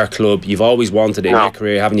bigger club. You've always wanted in your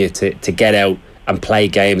career, haven't you, to get out and play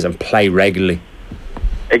games and play regularly.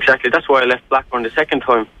 Exactly. That's why I left Blackburn the second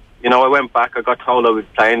time. You know, I went back, I got told I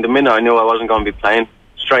would be playing. The minute I knew I wasn't going to be playing,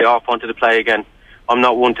 straight off wanted to play again. I'm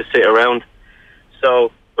not one to sit around.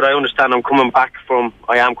 So, but I understand I am coming back from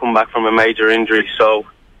a major injury. So,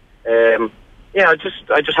 yeah, I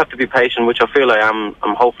just have to be patient, which I feel I am.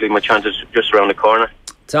 Hopefully my chance is just around the corner.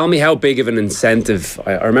 Tell me how big of an incentive.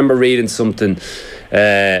 I remember reading something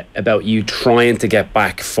about you trying to get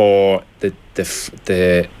back for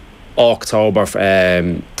the October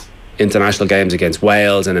international games against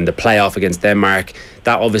Wales and then the playoff against Denmark.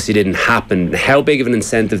 That obviously didn't happen. How big of an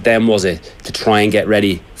incentive then was it to try and get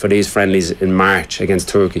ready for these friendlies in March against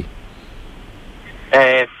Turkey?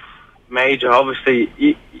 Major. Obviously,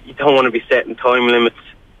 you don't want to be setting time limits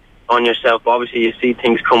on yourself. Obviously, you see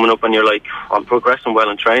things coming up and you're like, I'm progressing well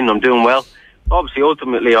in training, I'm doing well. Obviously,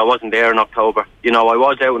 ultimately, I wasn't there in October. You know, I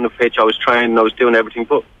was out on the pitch, I was training, I was doing everything,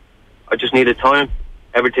 but I just needed time.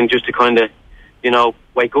 Everything just to kind of, you know,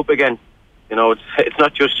 wake up again. You know, it's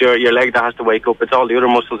not just your leg that has to wake up, it's all the other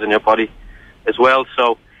muscles in your body as well.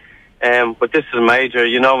 So, but this is major.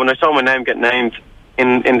 You know, when I saw my name get named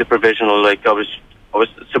in the provisional, like I was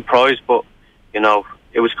surprised, but you know,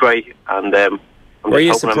 it was great. And I'm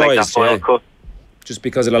just hoping I make that final cut. Just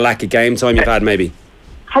because of the lack of game time you've had, maybe.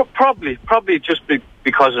 Probably just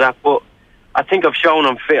because of that. But I think I've shown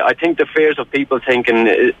I'm fit. I think the fears of people thinking,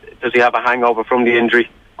 does he have a hangover from the injury?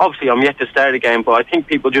 Obviously, I'm yet to start a game, but I think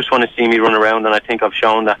people just want to see me run around, and I think I've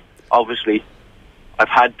shown that. Obviously, I've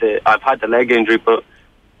had the leg injury, but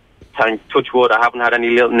touch wood, I haven't had any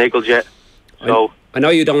little niggles yet. So I know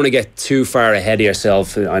you don't want to get too far ahead of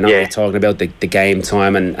yourself. I know you're talking about the game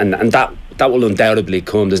time, and that will undoubtedly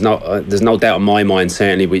come. There's no doubt in my mind,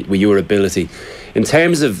 certainly with your ability. In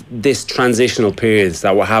terms of this transitional periods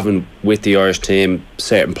that we're having with the Irish team,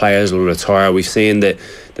 certain players will retire. We've seen the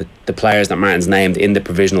players that Martin's named in the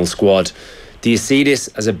provisional squad. Do you see this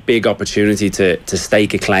as a big opportunity to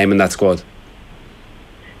stake a claim in that squad?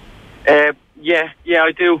 Yeah,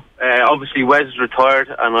 I do. Obviously, Wes is retired,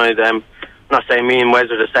 and I'm not saying me and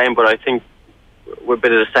Wes are the same, but I think we're a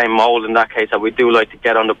bit of the same mould in that case, that we do like to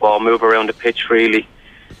get on the ball, move around the pitch freely.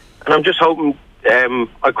 And I'm just hoping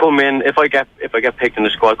I come in, if I get picked in the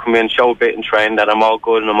squad, come in, show a bit and train that I'm all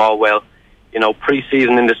good and I'm all well. You know,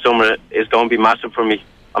 pre-season in the summer is going to be massive for me.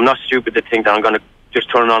 I'm not stupid to think that I'm going to just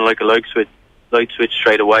turn on like a light switch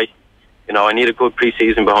straight away. You know, I need a good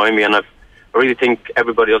pre-season behind me, and I really think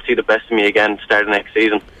everybody will see the best of me again starting next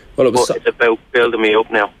season. Well, it's about building me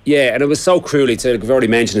up now. Yeah, and it was so cruelly, we've already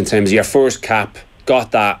mentioned in terms of your first cap,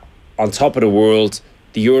 got that on top of the world.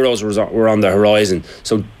 The Euros were on the horizon.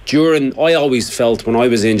 So I always felt when I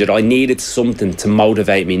was injured, I needed something to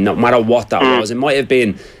motivate me, no matter what that was. It might have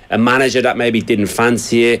been a manager that maybe didn't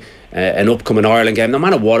fancy it, an upcoming Ireland game, no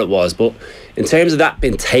matter what it was. But in terms of that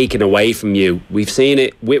being taken away from you, we've seen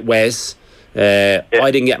it with Wes. I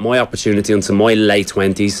didn't get my opportunity until my late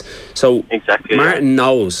 20s. So exactly, Martin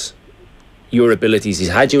knows your abilities. He's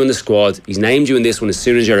had you in the squad. He's named you in this one as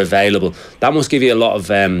soon as you're available. That must give you a lot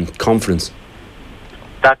of confidence.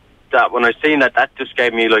 That when I seen that just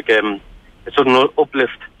gave me like a sudden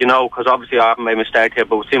uplift, you know, because obviously I haven't made a start here,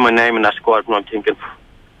 but seeing my name in that squad, and I'm thinking,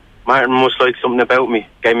 Martin must like something about me.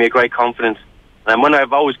 Gave me a great confidence. And when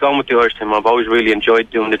I've always gone with the Irish team, I've always really enjoyed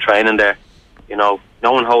doing the training there. You know,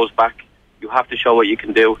 no one holds back. You have to show what you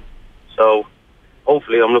can do. So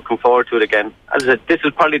hopefully I'm looking forward to it again. As I said, this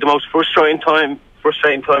is probably the most frustrating time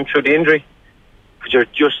through the injury,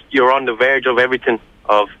 because you're on the verge of everything.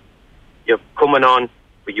 Of you're coming on,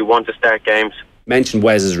 but you want to start games. Mentioned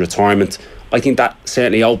Wes's retirement. I think that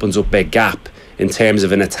certainly opens up a gap in terms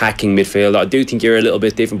of an attacking midfield. I do think you're a little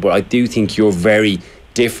bit different, but I do think you're very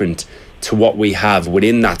different to what we have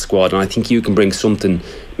within that squad, and I think you can bring something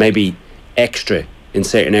maybe extra in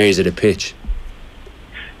certain areas of the pitch.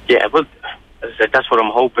 Yeah, but as I said, that's what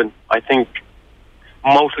I'm hoping. I think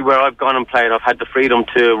mostly where I've gone and played, I've had the freedom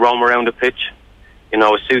to roam around the pitch. You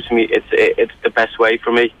know, it suits me. It's the best way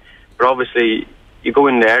for me. But obviously, you go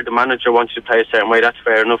in there, the manager wants you to play a certain way. That's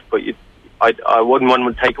fair enough. But I wouldn't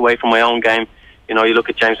want to take away from my own game. You know, you look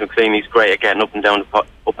at James McLean; he's great at getting up and down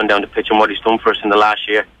the pitch, and what he's done for us in the last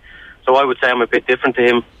year. So I would say I'm a bit different to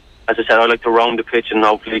him. As I said, I like to roam the pitch and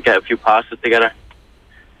hopefully get a few passes together.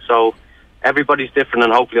 So everybody's different,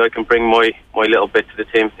 and hopefully I can bring my little bit to the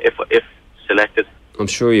team if selected. I'm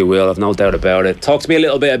sure you will, I've no doubt about it. Talk to me a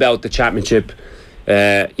little bit about the Championship.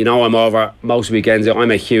 You know, I'm over most weekends.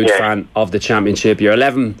 I'm a huge fan of the Championship. You're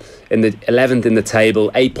 11th in the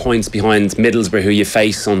table, 8 points behind Middlesbrough, who you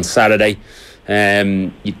face on Saturday.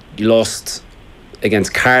 You lost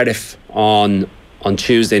against Cardiff on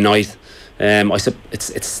Tuesday night.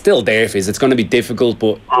 It's still there for you. It's going to be difficult,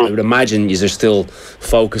 but I would imagine you're still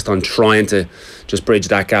focused on trying to just bridge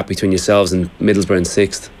that gap between yourselves and Middlesbrough in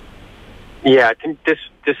 6th. Yeah, I think this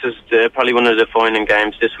is probably one of the defining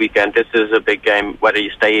games this weekend. This is a big game, whether you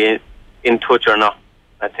stay in touch or not.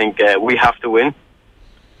 I think we have to win.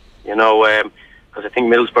 You know, because I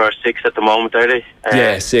think Middlesbrough are 6th at the moment, are they?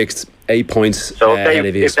 Yeah, 6th, 8 points. So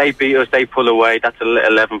if they beat us, they pull away. That's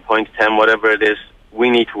 11 points, 10, whatever it is. We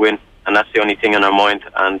need to win, and that's the only thing in our mind.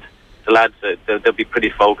 And the lads, they'll be pretty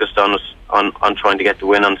focused on us on trying to get the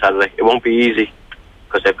win on Saturday. It won't be easy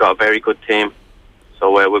because they've got a very good team.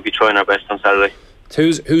 So we'll be trying our best on Saturday.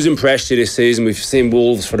 Who's impressed you this season? We've seen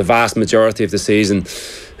Wolves for the vast majority of the season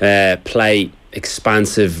play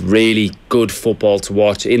expansive, really good football to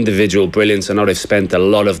watch, individual brilliance. I know they've spent a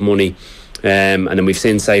lot of money. And then we've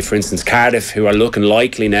seen, say, for instance, Cardiff, who are looking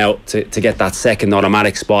likely now to get that second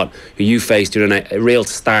automatic spot, who you faced during a real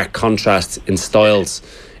stark contrast in styles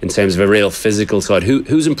in terms of a real physical side.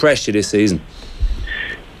 Who's impressed you this season?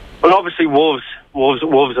 Well, obviously Wolves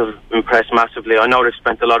have impressed massively. I know they've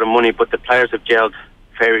spent a lot of money, but the players have gelled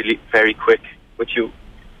very quick, which to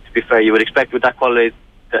be fair, you would expect with that quality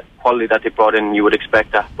that they brought in. You would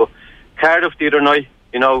expect that. But Cardiff the other night,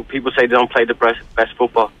 you know, people say they don't play the best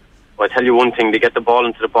football. Well, I tell you one thing, they get the ball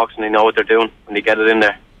into the box and they know what they're doing when they get it in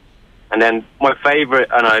there. And then my favourite,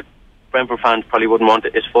 and Brentford fans probably wouldn't want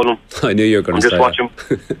it, is Fulham. I knew you were going to say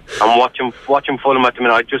that. I'm watching Fulham at the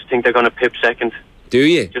minute. I just think they're going to pip second. Do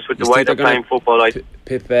you? Just with the way they're playing football.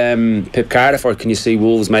 Pip Cardiff, or can you see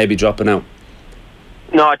Wolves maybe dropping out?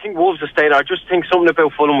 No, I think Wolves will stay there. I just think something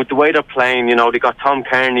about Fulham with the way they're playing. You know, they got Tom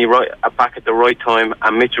Kearney back at the right time,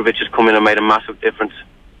 and Mitrovic has come in and made a massive difference.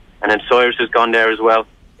 And then Sawyers has gone there as well.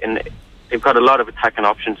 And they've got a lot of attacking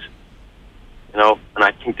options. You know, and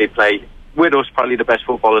I think they play with us probably the best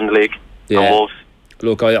football in the league. Yeah. Wolves.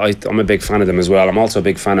 Look, I'm a big fan of them as well. I'm also a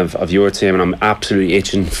big fan of your team, and I'm absolutely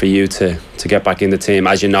itching for you to get back in the team.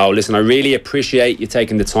 As you know, listen, I really appreciate you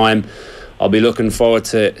taking the time. I'll be looking forward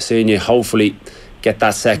to seeing you hopefully get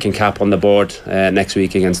that second cap on the board next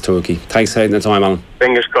week against Turkey. Thanks for taking the time, Alan.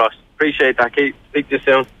 Fingers crossed. Appreciate that, Keith. Speak to you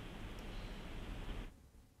soon.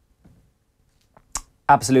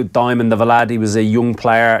 absolute diamond of a lad. He was a young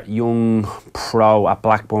player, young pro at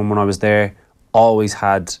Blackburn when I was there. Always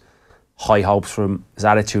had high hopes for him. His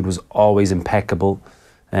attitude was always impeccable.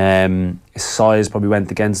 His size probably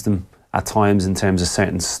went against him at times in terms of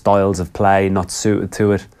certain styles of play, not suited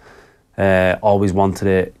to it. Always wanted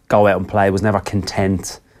to go out and play, was never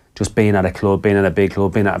content just being at a club, being at a big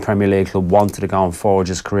club, being at a Premier League club, wanted to go and forge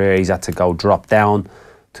his career. He's had to go drop down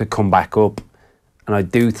to come back up. And I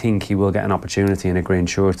do think he will get an opportunity in a green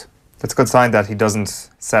shirt. It's a good sign that he doesn't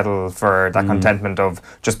settle for that contentment of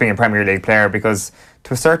just being a Premier League player, because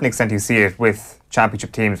to a certain extent you see it with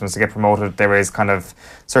championship teams. Once they get promoted, there is kind of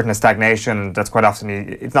certain stagnation. That's quite often,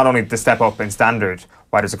 it's not only the step up in standard,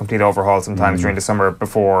 why there's a complete overhaul sometimes during the summer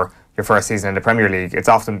before your first season in the Premier League. It's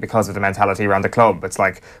often because of the mentality around the club. It's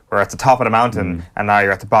like we're at the top of the mountain and now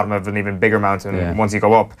you're at the bottom of an even bigger mountain once you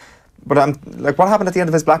go up. But like, what happened at the end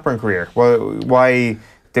of his Blackburn career? Why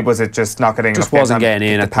was it just not getting? Just wasn't getting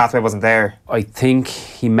in. The pathway wasn't there. I think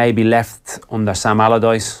he maybe left under Sam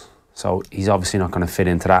Allardyce, so he's obviously not going to fit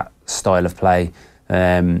into that style of play.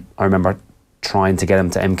 I remember trying to get him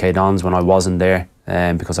to MK Dons when I wasn't there,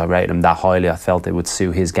 because I rated him that highly. I felt it would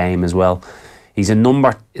suit his game as well. He's a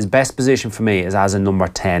number. His best position for me is as a number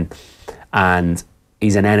 10, and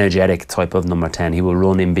he's an energetic type of number 10. He will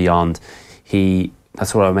run in beyond.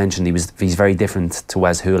 That's what I mentioned. He's very different to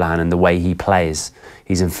Wes Hoolahan in the way he plays.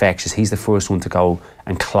 He's infectious. He's the first one to go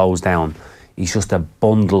and close down. He's just a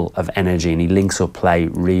bundle of energy, and he links up play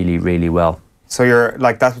really, really well. So you're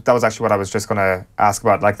like that was actually what I was just going to ask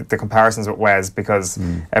about, like the comparisons with Wes, because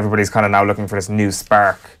everybody's kind of now looking for this new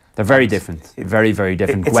spark. They're very different. Very, very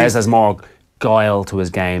different. Wes has more guile to his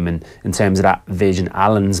game, and in terms of that vision,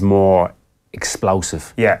 Alan's more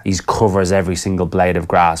explosive. Yeah. He covers every single blade of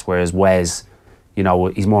grass, whereas Wes, you know,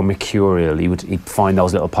 he's more mercurial. He'd find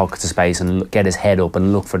those little pockets of space and get his head up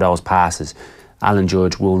and look for those passes. Alan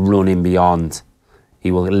Judge will run in beyond.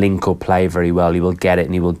 He will link up play very well. He will get it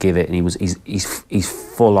and he will give it, and he's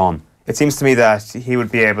full on. It seems to me that he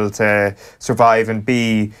would be able to survive and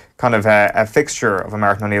be kind of a fixture of a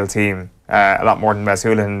Martin O'Neill team a lot more than Wes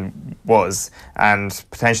Hoolahan was, and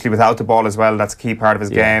potentially without the ball as well. That's a key part of his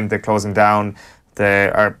game. The closing down.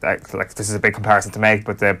 Like, this is a big comparison to make,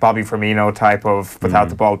 but the Bobby Firmino type of without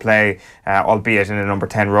the ball play, albeit in a number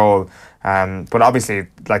 10 role. But obviously,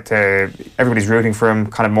 everybody's rooting for him,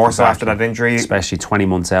 kind of more so after that injury. Especially 20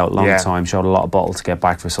 months out, long time, showed a lot of bottle to get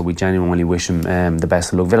back for, so we genuinely wish him the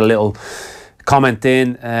best of luck. We've had a little comment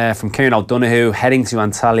in from Kieran O'Donoghue, heading to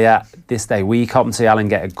Antalya this day week. Hoping to see Alan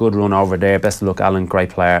get a good run over there. Best of luck, Alan,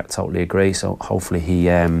 great player, totally agree. So hopefully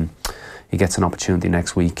he gets an opportunity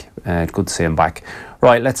next week. Good to see him back.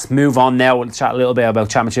 Right, let's move on now. We'll chat a little bit about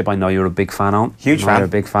Championship. I know you're a big fan on. Huge fan. You're a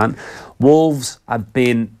big fan. Wolves have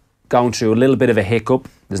been going through a little bit of a hiccup.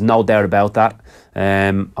 There's no doubt about that.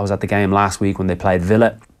 I was at the game last week when they played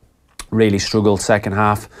Villa. Really struggled second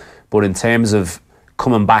half. But in terms of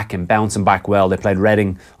coming back and bouncing back well, they played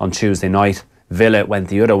Reading on Tuesday night. Villa went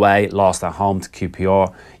the other way, lost at home to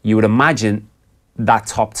QPR. You would imagine that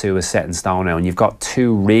top two is set in stone now, and you've got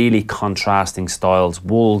two really contrasting styles.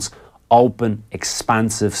 Wolves, open,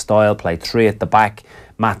 expansive style, play three at the back.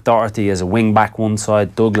 Matt Doherty as a wing back one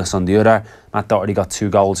side, Douglas on the other. Matt Doherty got 2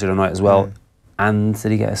 goals the other night as well. And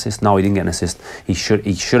did he get an assist? No, he didn't get an assist. He should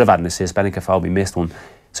have had an assist. Benik Afobe missed one.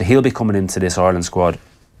 So he'll be coming into this Ireland squad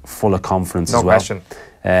full of confidence as well. No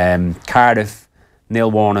question. Cardiff,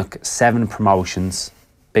 Neil Warnock, 7 promotions,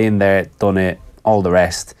 been there, done it, all the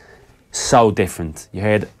rest. So different. You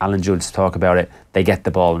heard Alan Judge talk about it. They get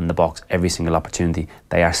the ball in the box every single opportunity.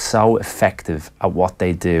 They are so effective at what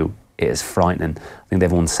they do. It is frightening. I think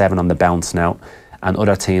they've won 7 on the bounce now, and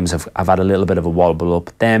other teams have had a little bit of a wobble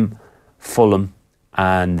up. Them, Fulham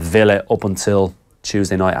and Villa up until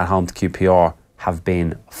Tuesday night at home to QPR have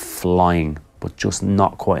been flying, but just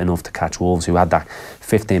not quite enough to catch Wolves, who had that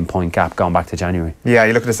 15-point gap going back to January. Yeah,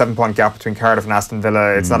 you look at the 7-point gap between Cardiff and Aston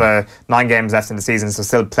Villa. It's not a 9 games left in the season, so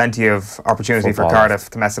still plenty of opportunity for Cardiff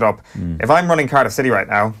to mess it up. If I'm running Cardiff City right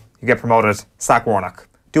now, you get promoted, sack Warnock.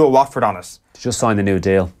 Do a Watford on it. Just signed a new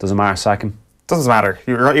deal. Doesn't matter, sack him. Doesn't matter.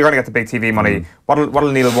 You're going to get the big TV money.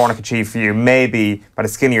 What'll Neil Warnock achieve for you? Maybe by the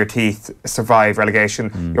skin of your teeth survive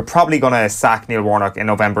relegation. You're probably going to sack Neil Warnock in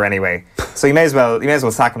November anyway. So you may as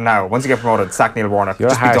well sack him now. Once you get promoted, sack Neil Warnock. You're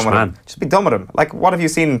just a harsh be done with man. him. Just be done with him. Like, what have you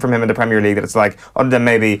seen from him in the Premier League that it's like, other than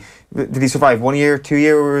maybe, did he survive 1 year, 2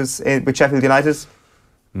 years with Sheffield United?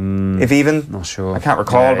 If even? Not sure. I can't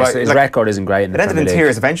recall. Yeah, his record isn't great in the It ended Premier in League.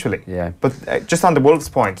 tears eventually. Yeah. But just on the Wolves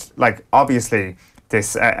point, like, obviously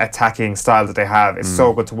this attacking style that they have is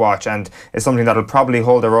so good to watch, and it's something that'll probably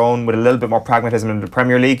hold their own with a little bit more pragmatism in the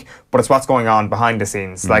Premier League, but it's what's going on behind the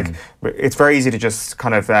scenes. Like, it's very easy to just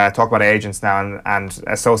kind of talk about agents now and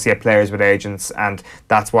associate players with agents, and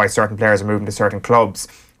that's why certain players are moving to certain clubs.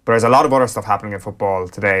 But there's a lot of other stuff happening in football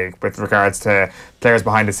today with regards to players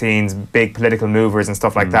behind the scenes, big political movers and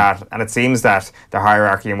stuff like that. And it seems that the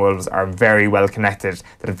hierarchy in Wolves are very well connected,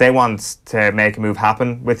 that if they want to make a move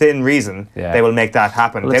happen within reason, they will make that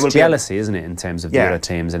happen. Well, it's jealousy, isn't it, in terms of the other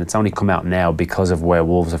teams? And it's only come out now because of where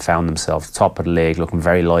Wolves have found themselves, top of the league, looking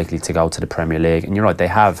very likely to go to the Premier League. And you're right, they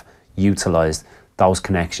have utilised those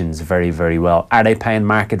connections very, very well. Are they paying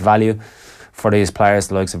market value for these players,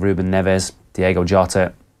 the likes of Ruben Neves, Diego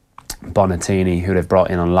Jota, Bonatini, who they've brought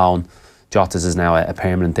in on loan? Jota's is now a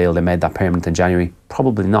permanent deal. They made that permanent in January.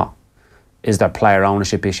 Probably not. Is there player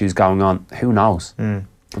ownership issues going on? Who knows?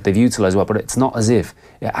 But they've utilised well. But it's not as if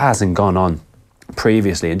it hasn't gone on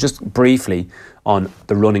previously. And just briefly on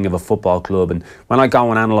the running of a football club, and when I go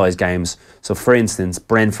and analyse games, so for instance,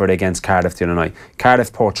 Brentford against Cardiff the other night,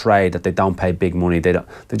 Cardiff portrayed that they don't pay big money. They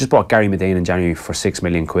just bought Gary Medine in January for £6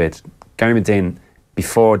 million. Gary Medine,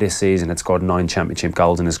 before this season, had scored 9 championship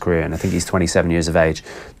goals in his career, and I think he's 27 years of age.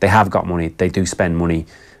 They have got money. They do spend money.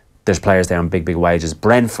 There's players there on big, big wages.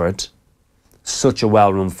 Brentford, such a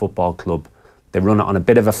well-run football club. They run it on a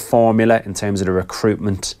bit of a formula in terms of the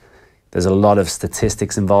recruitment. There's a lot of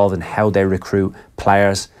statistics involved in how they recruit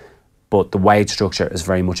players, but the wage structure is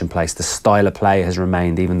very much in place. The style of play has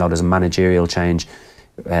remained, even though there's a managerial change.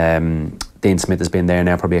 Dean Smith has been there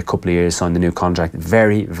now probably a couple of years, signed a new contract.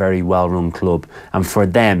 Very, very well-run club. And for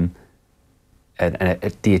them,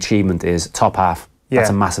 the achievement is top half. That's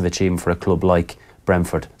a massive achievement for a club like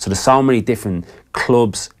Brentford. So there's so many different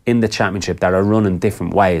clubs in the Championship that are run in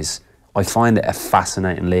different ways. I find it a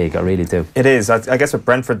fascinating league, I really do. It is. I guess with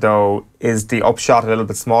Brentford, though, is the upshot a little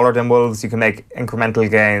bit smaller than Wolves. You can make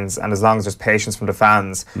incremental gains, and as long as there's patience from the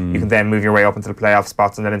fans, you can then move your way up into the playoff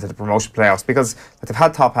spots and then into the promotion playoffs, because they've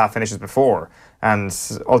had top half finishes before, and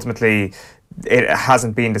ultimately it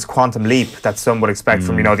hasn't been this quantum leap that some would expect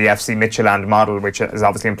from, you know, the FC Midtjylland model, which is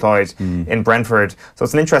obviously employed in Brentford. So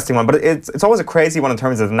it's an interesting one, but it's always a crazy one in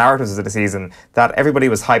terms of the narratives of the season, that everybody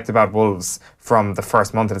was hyped about Wolves from the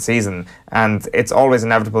first month of the season, and it's always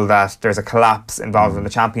inevitable that there's a collapse involved in the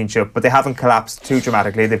Championship, but they haven't collapsed too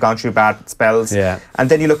dramatically. They've gone through bad spells. And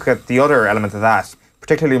then you look at the other element of that,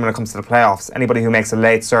 particularly when it comes to the playoffs. Anybody who makes a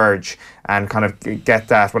late surge and kind of get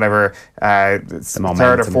that whatever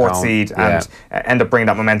third or fourth seed and end up bringing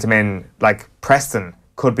that momentum in, like Preston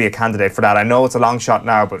could be a candidate for that. I know it's a long shot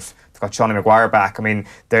now, but they've got Johnny Maguire back. I mean,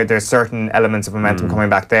 there's certain elements of momentum coming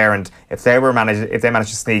back there, and if they managed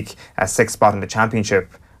to sneak a 6th spot in the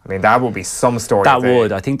Championship, I mean, that would be some story. That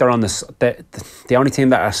would. I think they're on the only team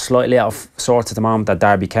that are slightly out of sorts at the moment, that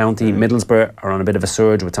Derby County. Middlesbrough are on a bit of a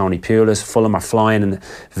surge with Tony Pulis. Fulham are flying, and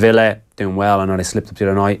Villa doing well. I know they slipped up the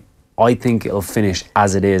other night. I think it'll finish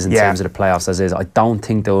as it is in terms of the playoffs as is. I don't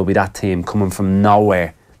think there will be that team coming from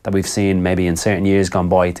nowhere that we've seen maybe in certain years gone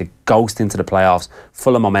by to ghost into the playoffs,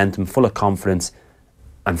 full of momentum, full of confidence,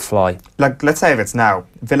 and fly. Like, let's say if it's now,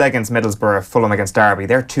 Villa against Middlesbrough, Fulham against Derby,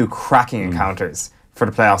 they're two cracking encounters for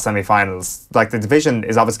the playoff semi-finals. Like, the division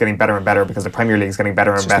is obviously getting better and better because the Premier League is getting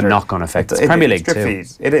better and better. It's just a knock-on effect. It's Premier League too.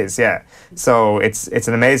 It is, yeah. So it's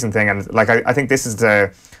an amazing thing, and like I think this is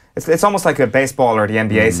it's almost like a baseball or the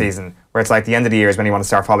NBA season, where it's like the end of the year is when you want to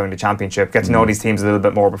start following the Championship, get to know these teams a little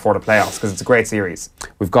bit more before the playoffs, because it's a great series.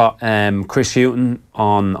 We've got Chris Hughton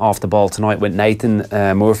on Off the Ball tonight with Nathan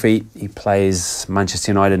Murphy. He plays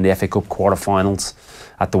Manchester United in the FA Cup quarter-finals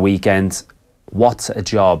at the weekend. What a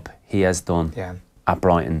job he has done at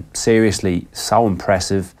Brighton. Seriously, so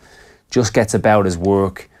impressive. Just gets about his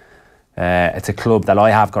work. It's a club that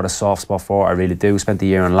I have got a soft spot for. I really do. Spent the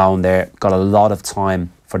year on loan there. Got a lot of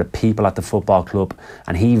time for the people at the football club,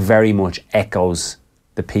 and he very much echoes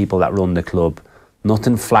the people that run the club.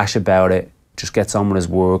 Nothing flash about it. Just gets on with his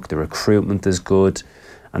work. The recruitment is good,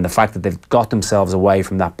 and the fact that they've got themselves away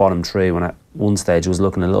from that bottom three when at one stage it was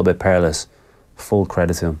looking a little bit perilous. Full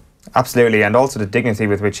credit to him. Absolutely, and also the dignity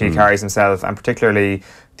with which he carries himself, and particularly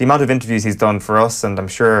the amount of interviews he's done for us, and I'm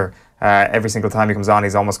sure every single time he comes on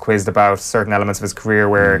he's almost quizzed about certain elements of his career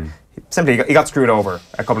where he got screwed over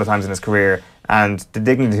a couple of times in his career, and the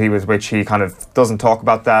dignity with which he kind of doesn't talk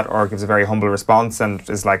about that or gives a very humble response and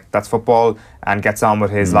is like, that's football, and gets on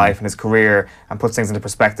with his life and his career and puts things into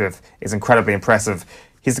perspective is incredibly impressive.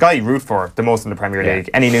 He's the guy you root for the most in the Premier League.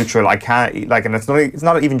 Any neutral, I can't, like, and it's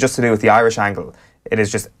not even just to do with the Irish angle. it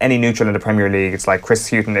is just any neutral in the Premier League. It's like Chris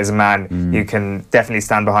Hughton is a man you can definitely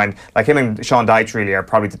stand behind. Like him and Sean Dyche really are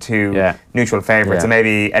probably the two neutral favourites, and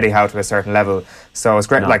maybe Eddie Howe to a certain level. So it's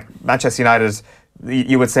great. Like Manchester United,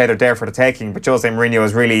 you would say they're there for the taking, but Jose Mourinho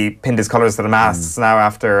has really pinned his colours to the masts now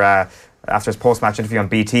after his post-match interview on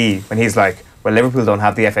BT, when he's like, well, Liverpool don't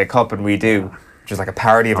have the FA Cup and we do, which is like a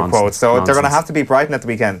parody of a quote. So they're going to have to beat Brighton at the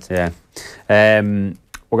weekend. Yeah.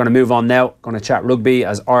 We're going to move on now. Going to chat rugby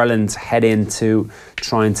as Ireland head into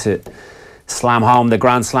trying to slam home the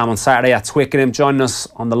Grand Slam on Saturday at Twickenham. Joining us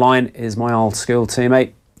on the line is my old school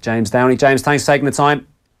teammate, James Downey. James, thanks for taking the time.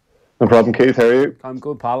 No problem, Keith. How are you? I'm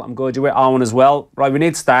good, pal. I'm good. You're with Owen as well. Right, we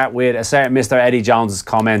need to start with a certain Mr. Eddie Jones's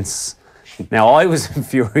comments. Now, I was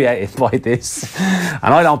infuriated by this,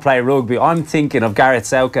 and I don't play rugby. I'm thinking of Gareth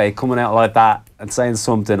Southgate coming out like that and saying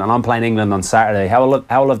something, and I'm playing England on Saturday. How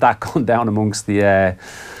will have that gone down amongst the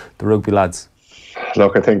rugby lads?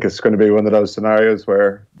 Look, I think it's going to be one of those scenarios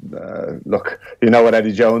where, look, you know what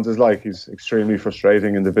Eddie Jones is like. He's an extremely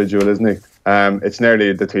frustrating individual, isn't he? It's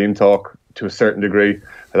nearly the team talk to a certain degree.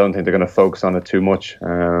 I don't think they're going to focus on it too much.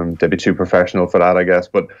 They'd be too professional for that, I guess.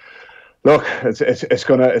 But look, it's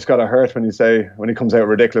gonna hurt when he comes out with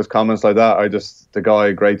ridiculous comments like that. The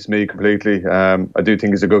guy grates me completely. I do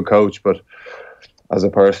think he's a good coach, but as a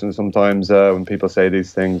person, sometimes when people say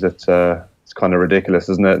these things, it's kind of ridiculous,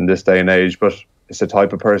 isn't it, in this day and age? But it's the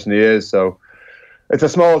type of person he is. So it's a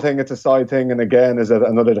small thing, it's a side thing, and again, is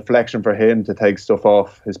another deflection for him to take stuff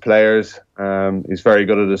off his players. He's very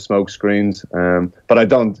good at the smoke screens, but I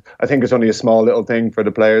think it's only a small little thing for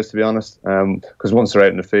the players, to be honest, because once they're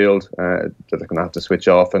out in the field, they're going to have to switch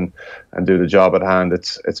off and do the job at hand.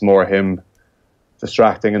 It's more him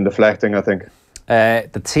distracting and deflecting, I think.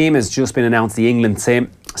 The team has just been announced, the England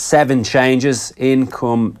team. 7 changes. In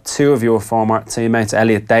come 2 of your former teammates,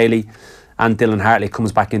 Elliot Daly and Dylan Hartley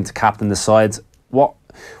comes back in to captain the sides. What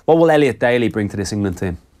will Elliot Daly bring to this England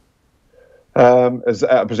team? I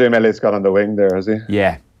presume Elliot's got on the wing there, has he?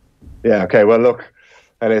 Yeah. Yeah, okay. Well, look,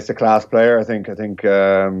 Elliot's a class player. I think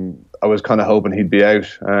I was kind of hoping he'd be out.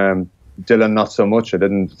 Dylan, not so much. I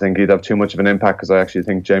didn't think he'd have too much of an impact because I actually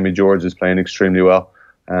think Jamie George is playing extremely well.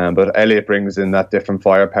 But Elliot brings in that different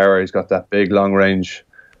firepower. He's got that big, long-range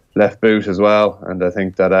left boot as well. And I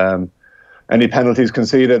think that any penalties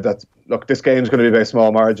conceded, look, this game's going to be by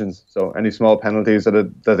small margins. So any small penalties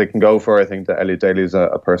that they can go for, I think that Elliot Daly is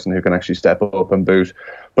a person who can actually step up and boot.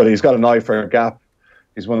 But he's got an eye for a gap.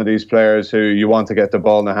 He's one of these players who you want to get the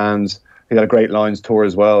ball in the hands. He had a great Lions tour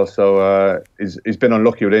as well. So he's been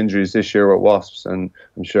unlucky with injuries this year with Wasps, and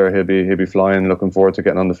I'm sure he'll be flying. Looking forward to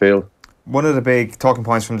getting on the field. One of the big talking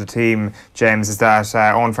points from the team, James, is that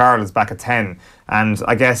Owen Farrell is back at 10. And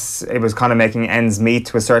I guess it was kind of making ends meet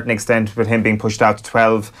to a certain extent with him being pushed out to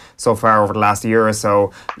 12 so far over the last year or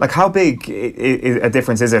so. Like, how big a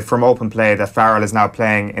difference is it from open play that Farrell is now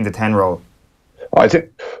playing in the 10 role? I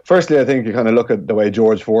think you kind of look at the way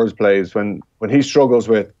George Forbes plays. When he struggles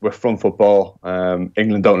with front football,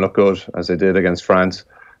 England don't look good, as they did against France.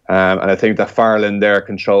 And I think that Farrell in there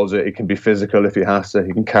controls it. He can be physical if he has to.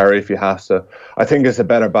 He can carry if he has to. I think it's a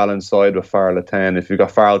better balanced side with Farrell at 10. If you've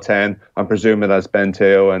got Farrell 10, I'm presuming that's Ben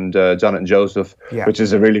Teo and Jonathan Joseph, which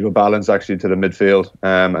is a really good balance actually to the midfield.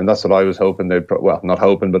 And that's what I was hoping not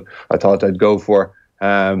hoping, but I thought they'd go for.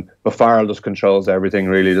 But Farrell just controls everything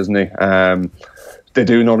really, doesn't he? They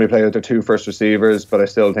do normally play with their 2 first receivers, but I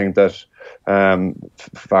still think that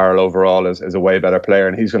Farrell overall is a way better player,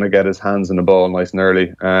 and he's going to get his hands on the ball nice and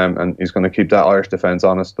early, and he's going to keep that Irish defence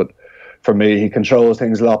honest. But for me, he controls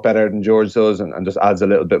things a lot better than George does, and just adds a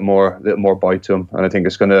little more bite to him. And I think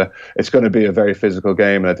it's going to be a very physical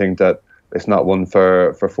game, and I think that it's not one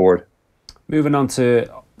for Ford. Moving on to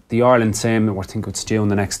the Ireland team, I think it's due in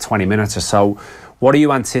the next 20 minutes or so. What are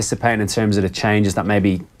you anticipating in terms of the changes that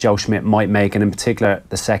maybe Joe Schmidt might make, and in particular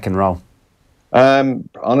the second row?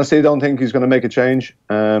 Honestly, I don't think he's going to make a change.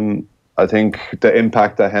 I think the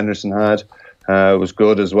impact that Henderson had was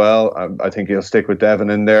good as well. I think he'll stick with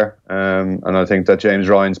Devon in there, and I think that James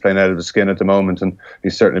Ryan's playing out of his skin at the moment, and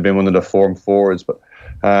he's certainly been one of the form forwards. But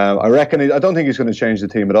I don't think he's going to change the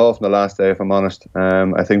team at all from the last day, if I'm honest.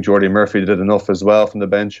 I think Jordy Murphy did enough as well from the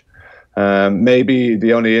bench. Maybe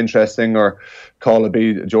the only interesting call would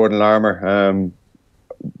be Jordan Larmour.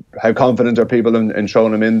 How confident are people in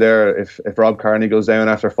throwing him in there if Rob Kearney goes down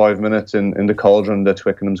after 5 minutes in the cauldron that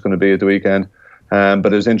Twickenham's going to be at the weekend? But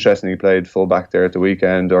it was interesting he played full back there at the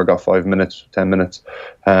weekend, or got 5 minutes, 10 minutes.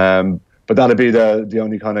 But that'd be the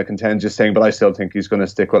only kind of contentious thing. But I still think he's going to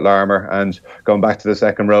stick with Larmour. And going back to the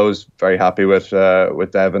second rows, very happy with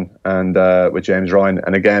Devon and with James Ryan.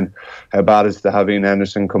 And again, how bad is to have Ian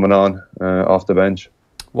Henderson coming on off the bench?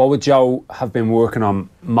 What would Joe have been working on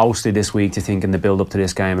mostly this week, do you think, in the build-up to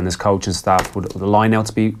this game, and his coaching staff? Would the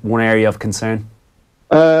line-outs be one area of concern?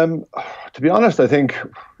 To be honest, I think,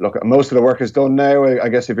 look, most of the work is done now. I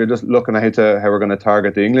guess if you're just looking ahead to how we're going to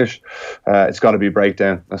target the English, it's got to be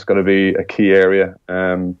breakdown. That's got to be a key area.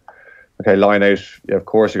 Okay, line out, yeah, of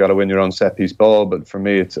course, you got to win your own set-piece ball, but for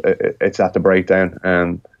me, it's at the breakdown.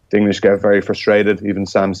 The English get very frustrated. Even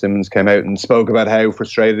Sam Simmons came out and spoke about how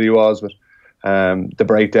frustrated he was with the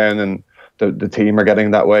breakdown, and the team are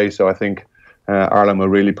getting that way. So I think Ireland will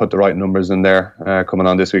really put the right numbers in there coming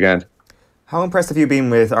on this weekend. How impressed have you been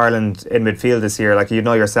with Ireland in midfield this year? Like, you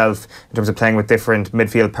know yourself, in terms of playing with different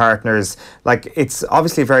midfield partners, like, it's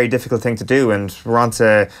obviously a very difficult thing to do, and we're on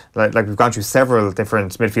to, like we've gone through several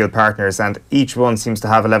different midfield partners, and each one seems to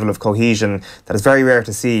have a level of cohesion that is very rare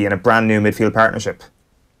to see in a brand new midfield partnership.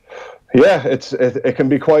 Yeah, it can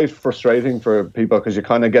be quite frustrating for people because you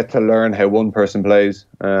kind of get to learn how one person plays.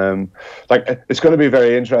 Like, it's going to be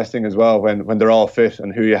very interesting as well when they're all fit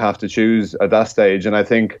and who you have to choose at that stage. And I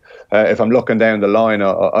think if I'm looking down the line,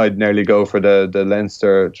 I'd nearly go for the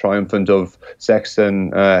Leinster triumphant of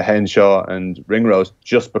Sexton, Henshaw and Ringrose,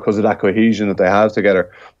 just because of that cohesion that they have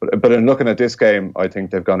together. But in looking at this game, I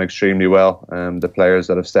think they've gone extremely well. The players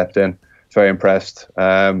that have stepped in, very impressed.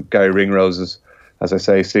 Gary Ringrose is, as I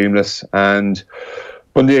say, seamless. And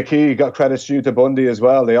Bundy Aki, got credits due to Bundy as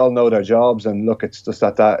well. They all know their jobs, and look, it's just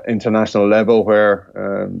at that international level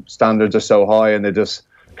where standards are so high and they just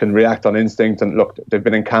can react on instinct. And look, they've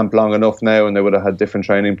been in camp long enough now, and they would have had different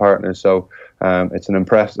training partners. So it's an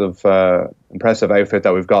impressive outfit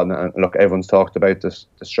that we've gotten. And look, everyone's talked about the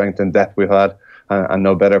strength and depth we've had, and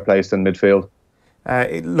no better place than midfield.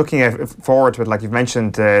 Looking forward to it, like you've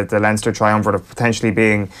mentioned, the Leinster triumvirate of potentially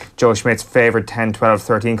being Joe Schmidt's favourite 10, 12,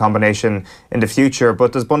 13 combination in the future.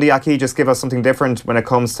 But does Bundy Aki just give us something different when it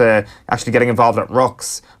comes to actually getting involved at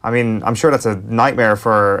rucks? I mean, I'm sure that's a nightmare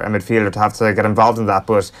for a midfielder to have to get involved in that,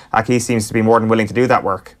 but Aki seems to be more than willing to do that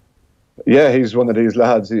work. Yeah, he's one of these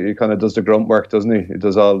lads. He kind of does the grunt work, doesn't he? He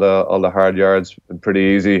does all the hard yards pretty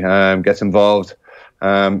easy, gets involved.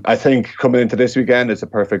 I think coming into this weekend, it's a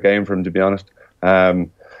perfect game for him, to be honest.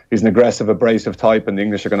 He's an aggressive, abrasive type, and the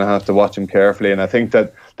English are going to have to watch him carefully. And I think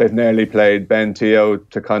that they've nearly played Ben Teo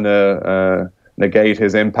to kind of negate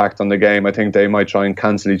his impact on the game. I think they might try and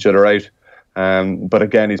cancel each other out. But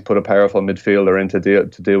again, he's put a powerful midfielder in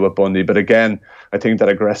to deal with Bundy. But again, I think that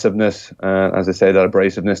aggressiveness, as I say, that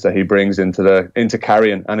abrasiveness that he brings into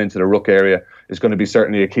carrying and into the ruck area is going to be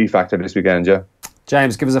certainly a key factor this weekend, yeah.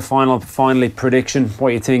 James, give us a finally prediction. What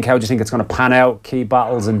do you think? How do you think it's going to pan out? Key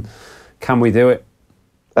battles, and can we do it?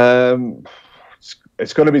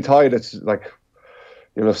 It's going to be tight. It's like,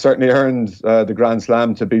 you'll have certainly earned the Grand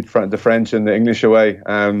Slam to beat the French and the English away.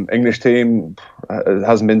 English team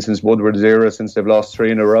hasn't been since Woodward's era, since they've lost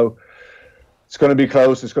 3 in a row. It's going to be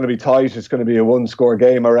close. It's going to be tight. It's going to be a one-score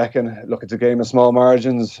game, I reckon. Look, it's a game of small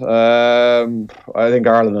margins. I think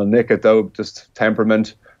Ireland will nick it, though. Just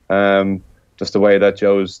temperament. Just the way that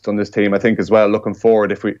Joe's done this team. I think as well, looking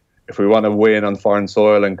forward, if we want to win on foreign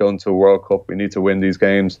soil and go into a World Cup, we need to win these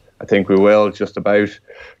games. I think we will, just about.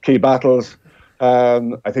 Key battles.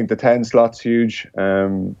 I think the 10 slot's huge. I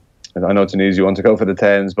know it's an easy one to go for the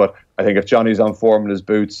 10s, but I think if Johnny's on form in his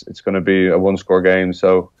boots, it's going to be a one-score game.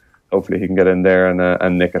 So hopefully he can get in there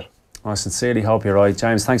and nick it. I sincerely hope you're right.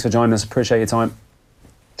 James, thanks for joining us. Appreciate your time.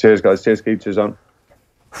 Cheers, guys. Cheers, Keith. Cheers, on.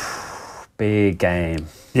 Big game.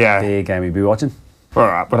 Yeah. Big game. You'll be watching?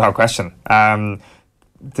 Without question.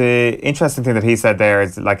 The interesting thing that he said there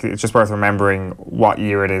is, like, it's just worth remembering what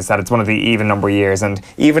year it is, that it's one of the even number years. And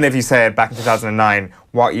even if you said back in 2009,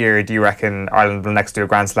 what year do you reckon Ireland will next do a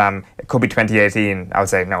Grand Slam? It could be 2018. I would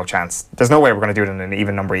say no chance. There's no way we're going to do it in an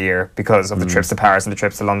even number year because of the trips to Paris and the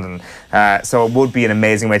trips to London. So it would be an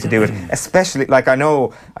amazing way to do it. Especially, like, I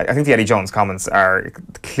think the Eddie Jones comments are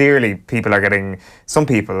clearly, some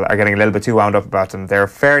people are getting a little bit too wound up about them. They're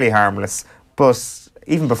fairly harmless, but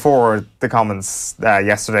even before the comments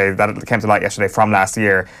yesterday, that came to light yesterday from last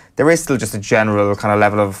year, there is still just a general kind of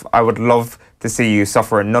level of, I would love to see you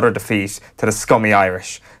suffer another defeat to the scummy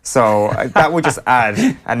Irish. So that would just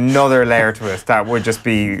add another layer to it. That would just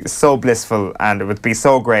be so blissful, and it would be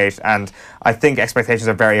so great. And I think expectations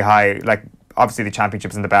are very high. Like, obviously the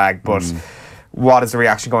championship's in the bag, but what is the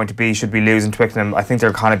reaction going to be should we lose in Twickenham? I think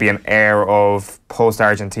there'll kind of be an air of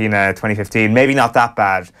post-Argentina 2015. Maybe not that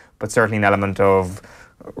bad, but certainly an element of,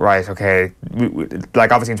 Right, okay.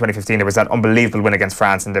 Like, obviously in 2015 there was that unbelievable win against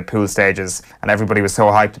France in the pool stages, and everybody was so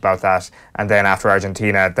hyped about that. And then after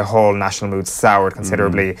Argentina, the whole national mood soured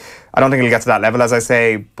considerably. I don't think it'll get to that level, as I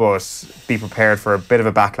say, but be prepared for a bit of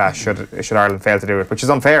a backlash should Ireland fail to do it, which is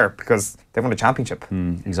unfair because they've won the championship.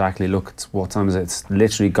 Exactly. Look, what time is it? It's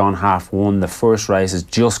literally gone 1:30. The first race has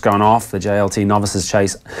just gone off, the JLT Novices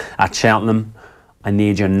Chase at Cheltenham. I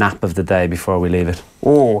need your nap of the day before we leave it.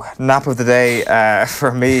 Oh, nap of the day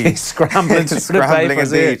for me. Scrambling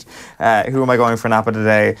indeed. Who am I going for nap of the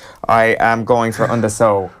day? I am going for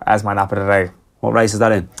Undersow as my nap of the day. What race is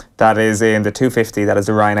that in? That is in the 250. That is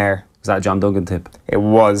the Ryanair. Was that a John Duggan tip? It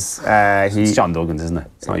was. It's John Duggan's, isn't it?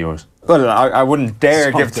 It's not yours. Well, I wouldn't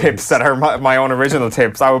dare give tips that are my own original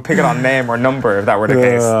tips. I would pick it on name or number if that were the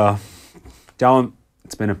case. John,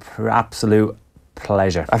 it's been an absolute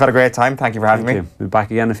pleasure. I've had a great time. Thank you for having me. We'll be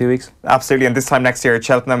back again in a few weeks. Absolutely, and this time next year at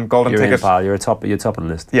Cheltenham, golden ticket. ticket. Pal. You're top of the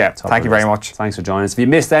list. Yeah, thank you very much. Thanks for joining us. If you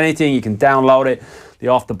missed anything, you can download it. The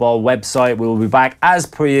Off the Ball website. We will be back as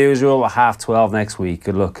per usual at 12:30 next week.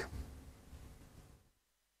 Good luck.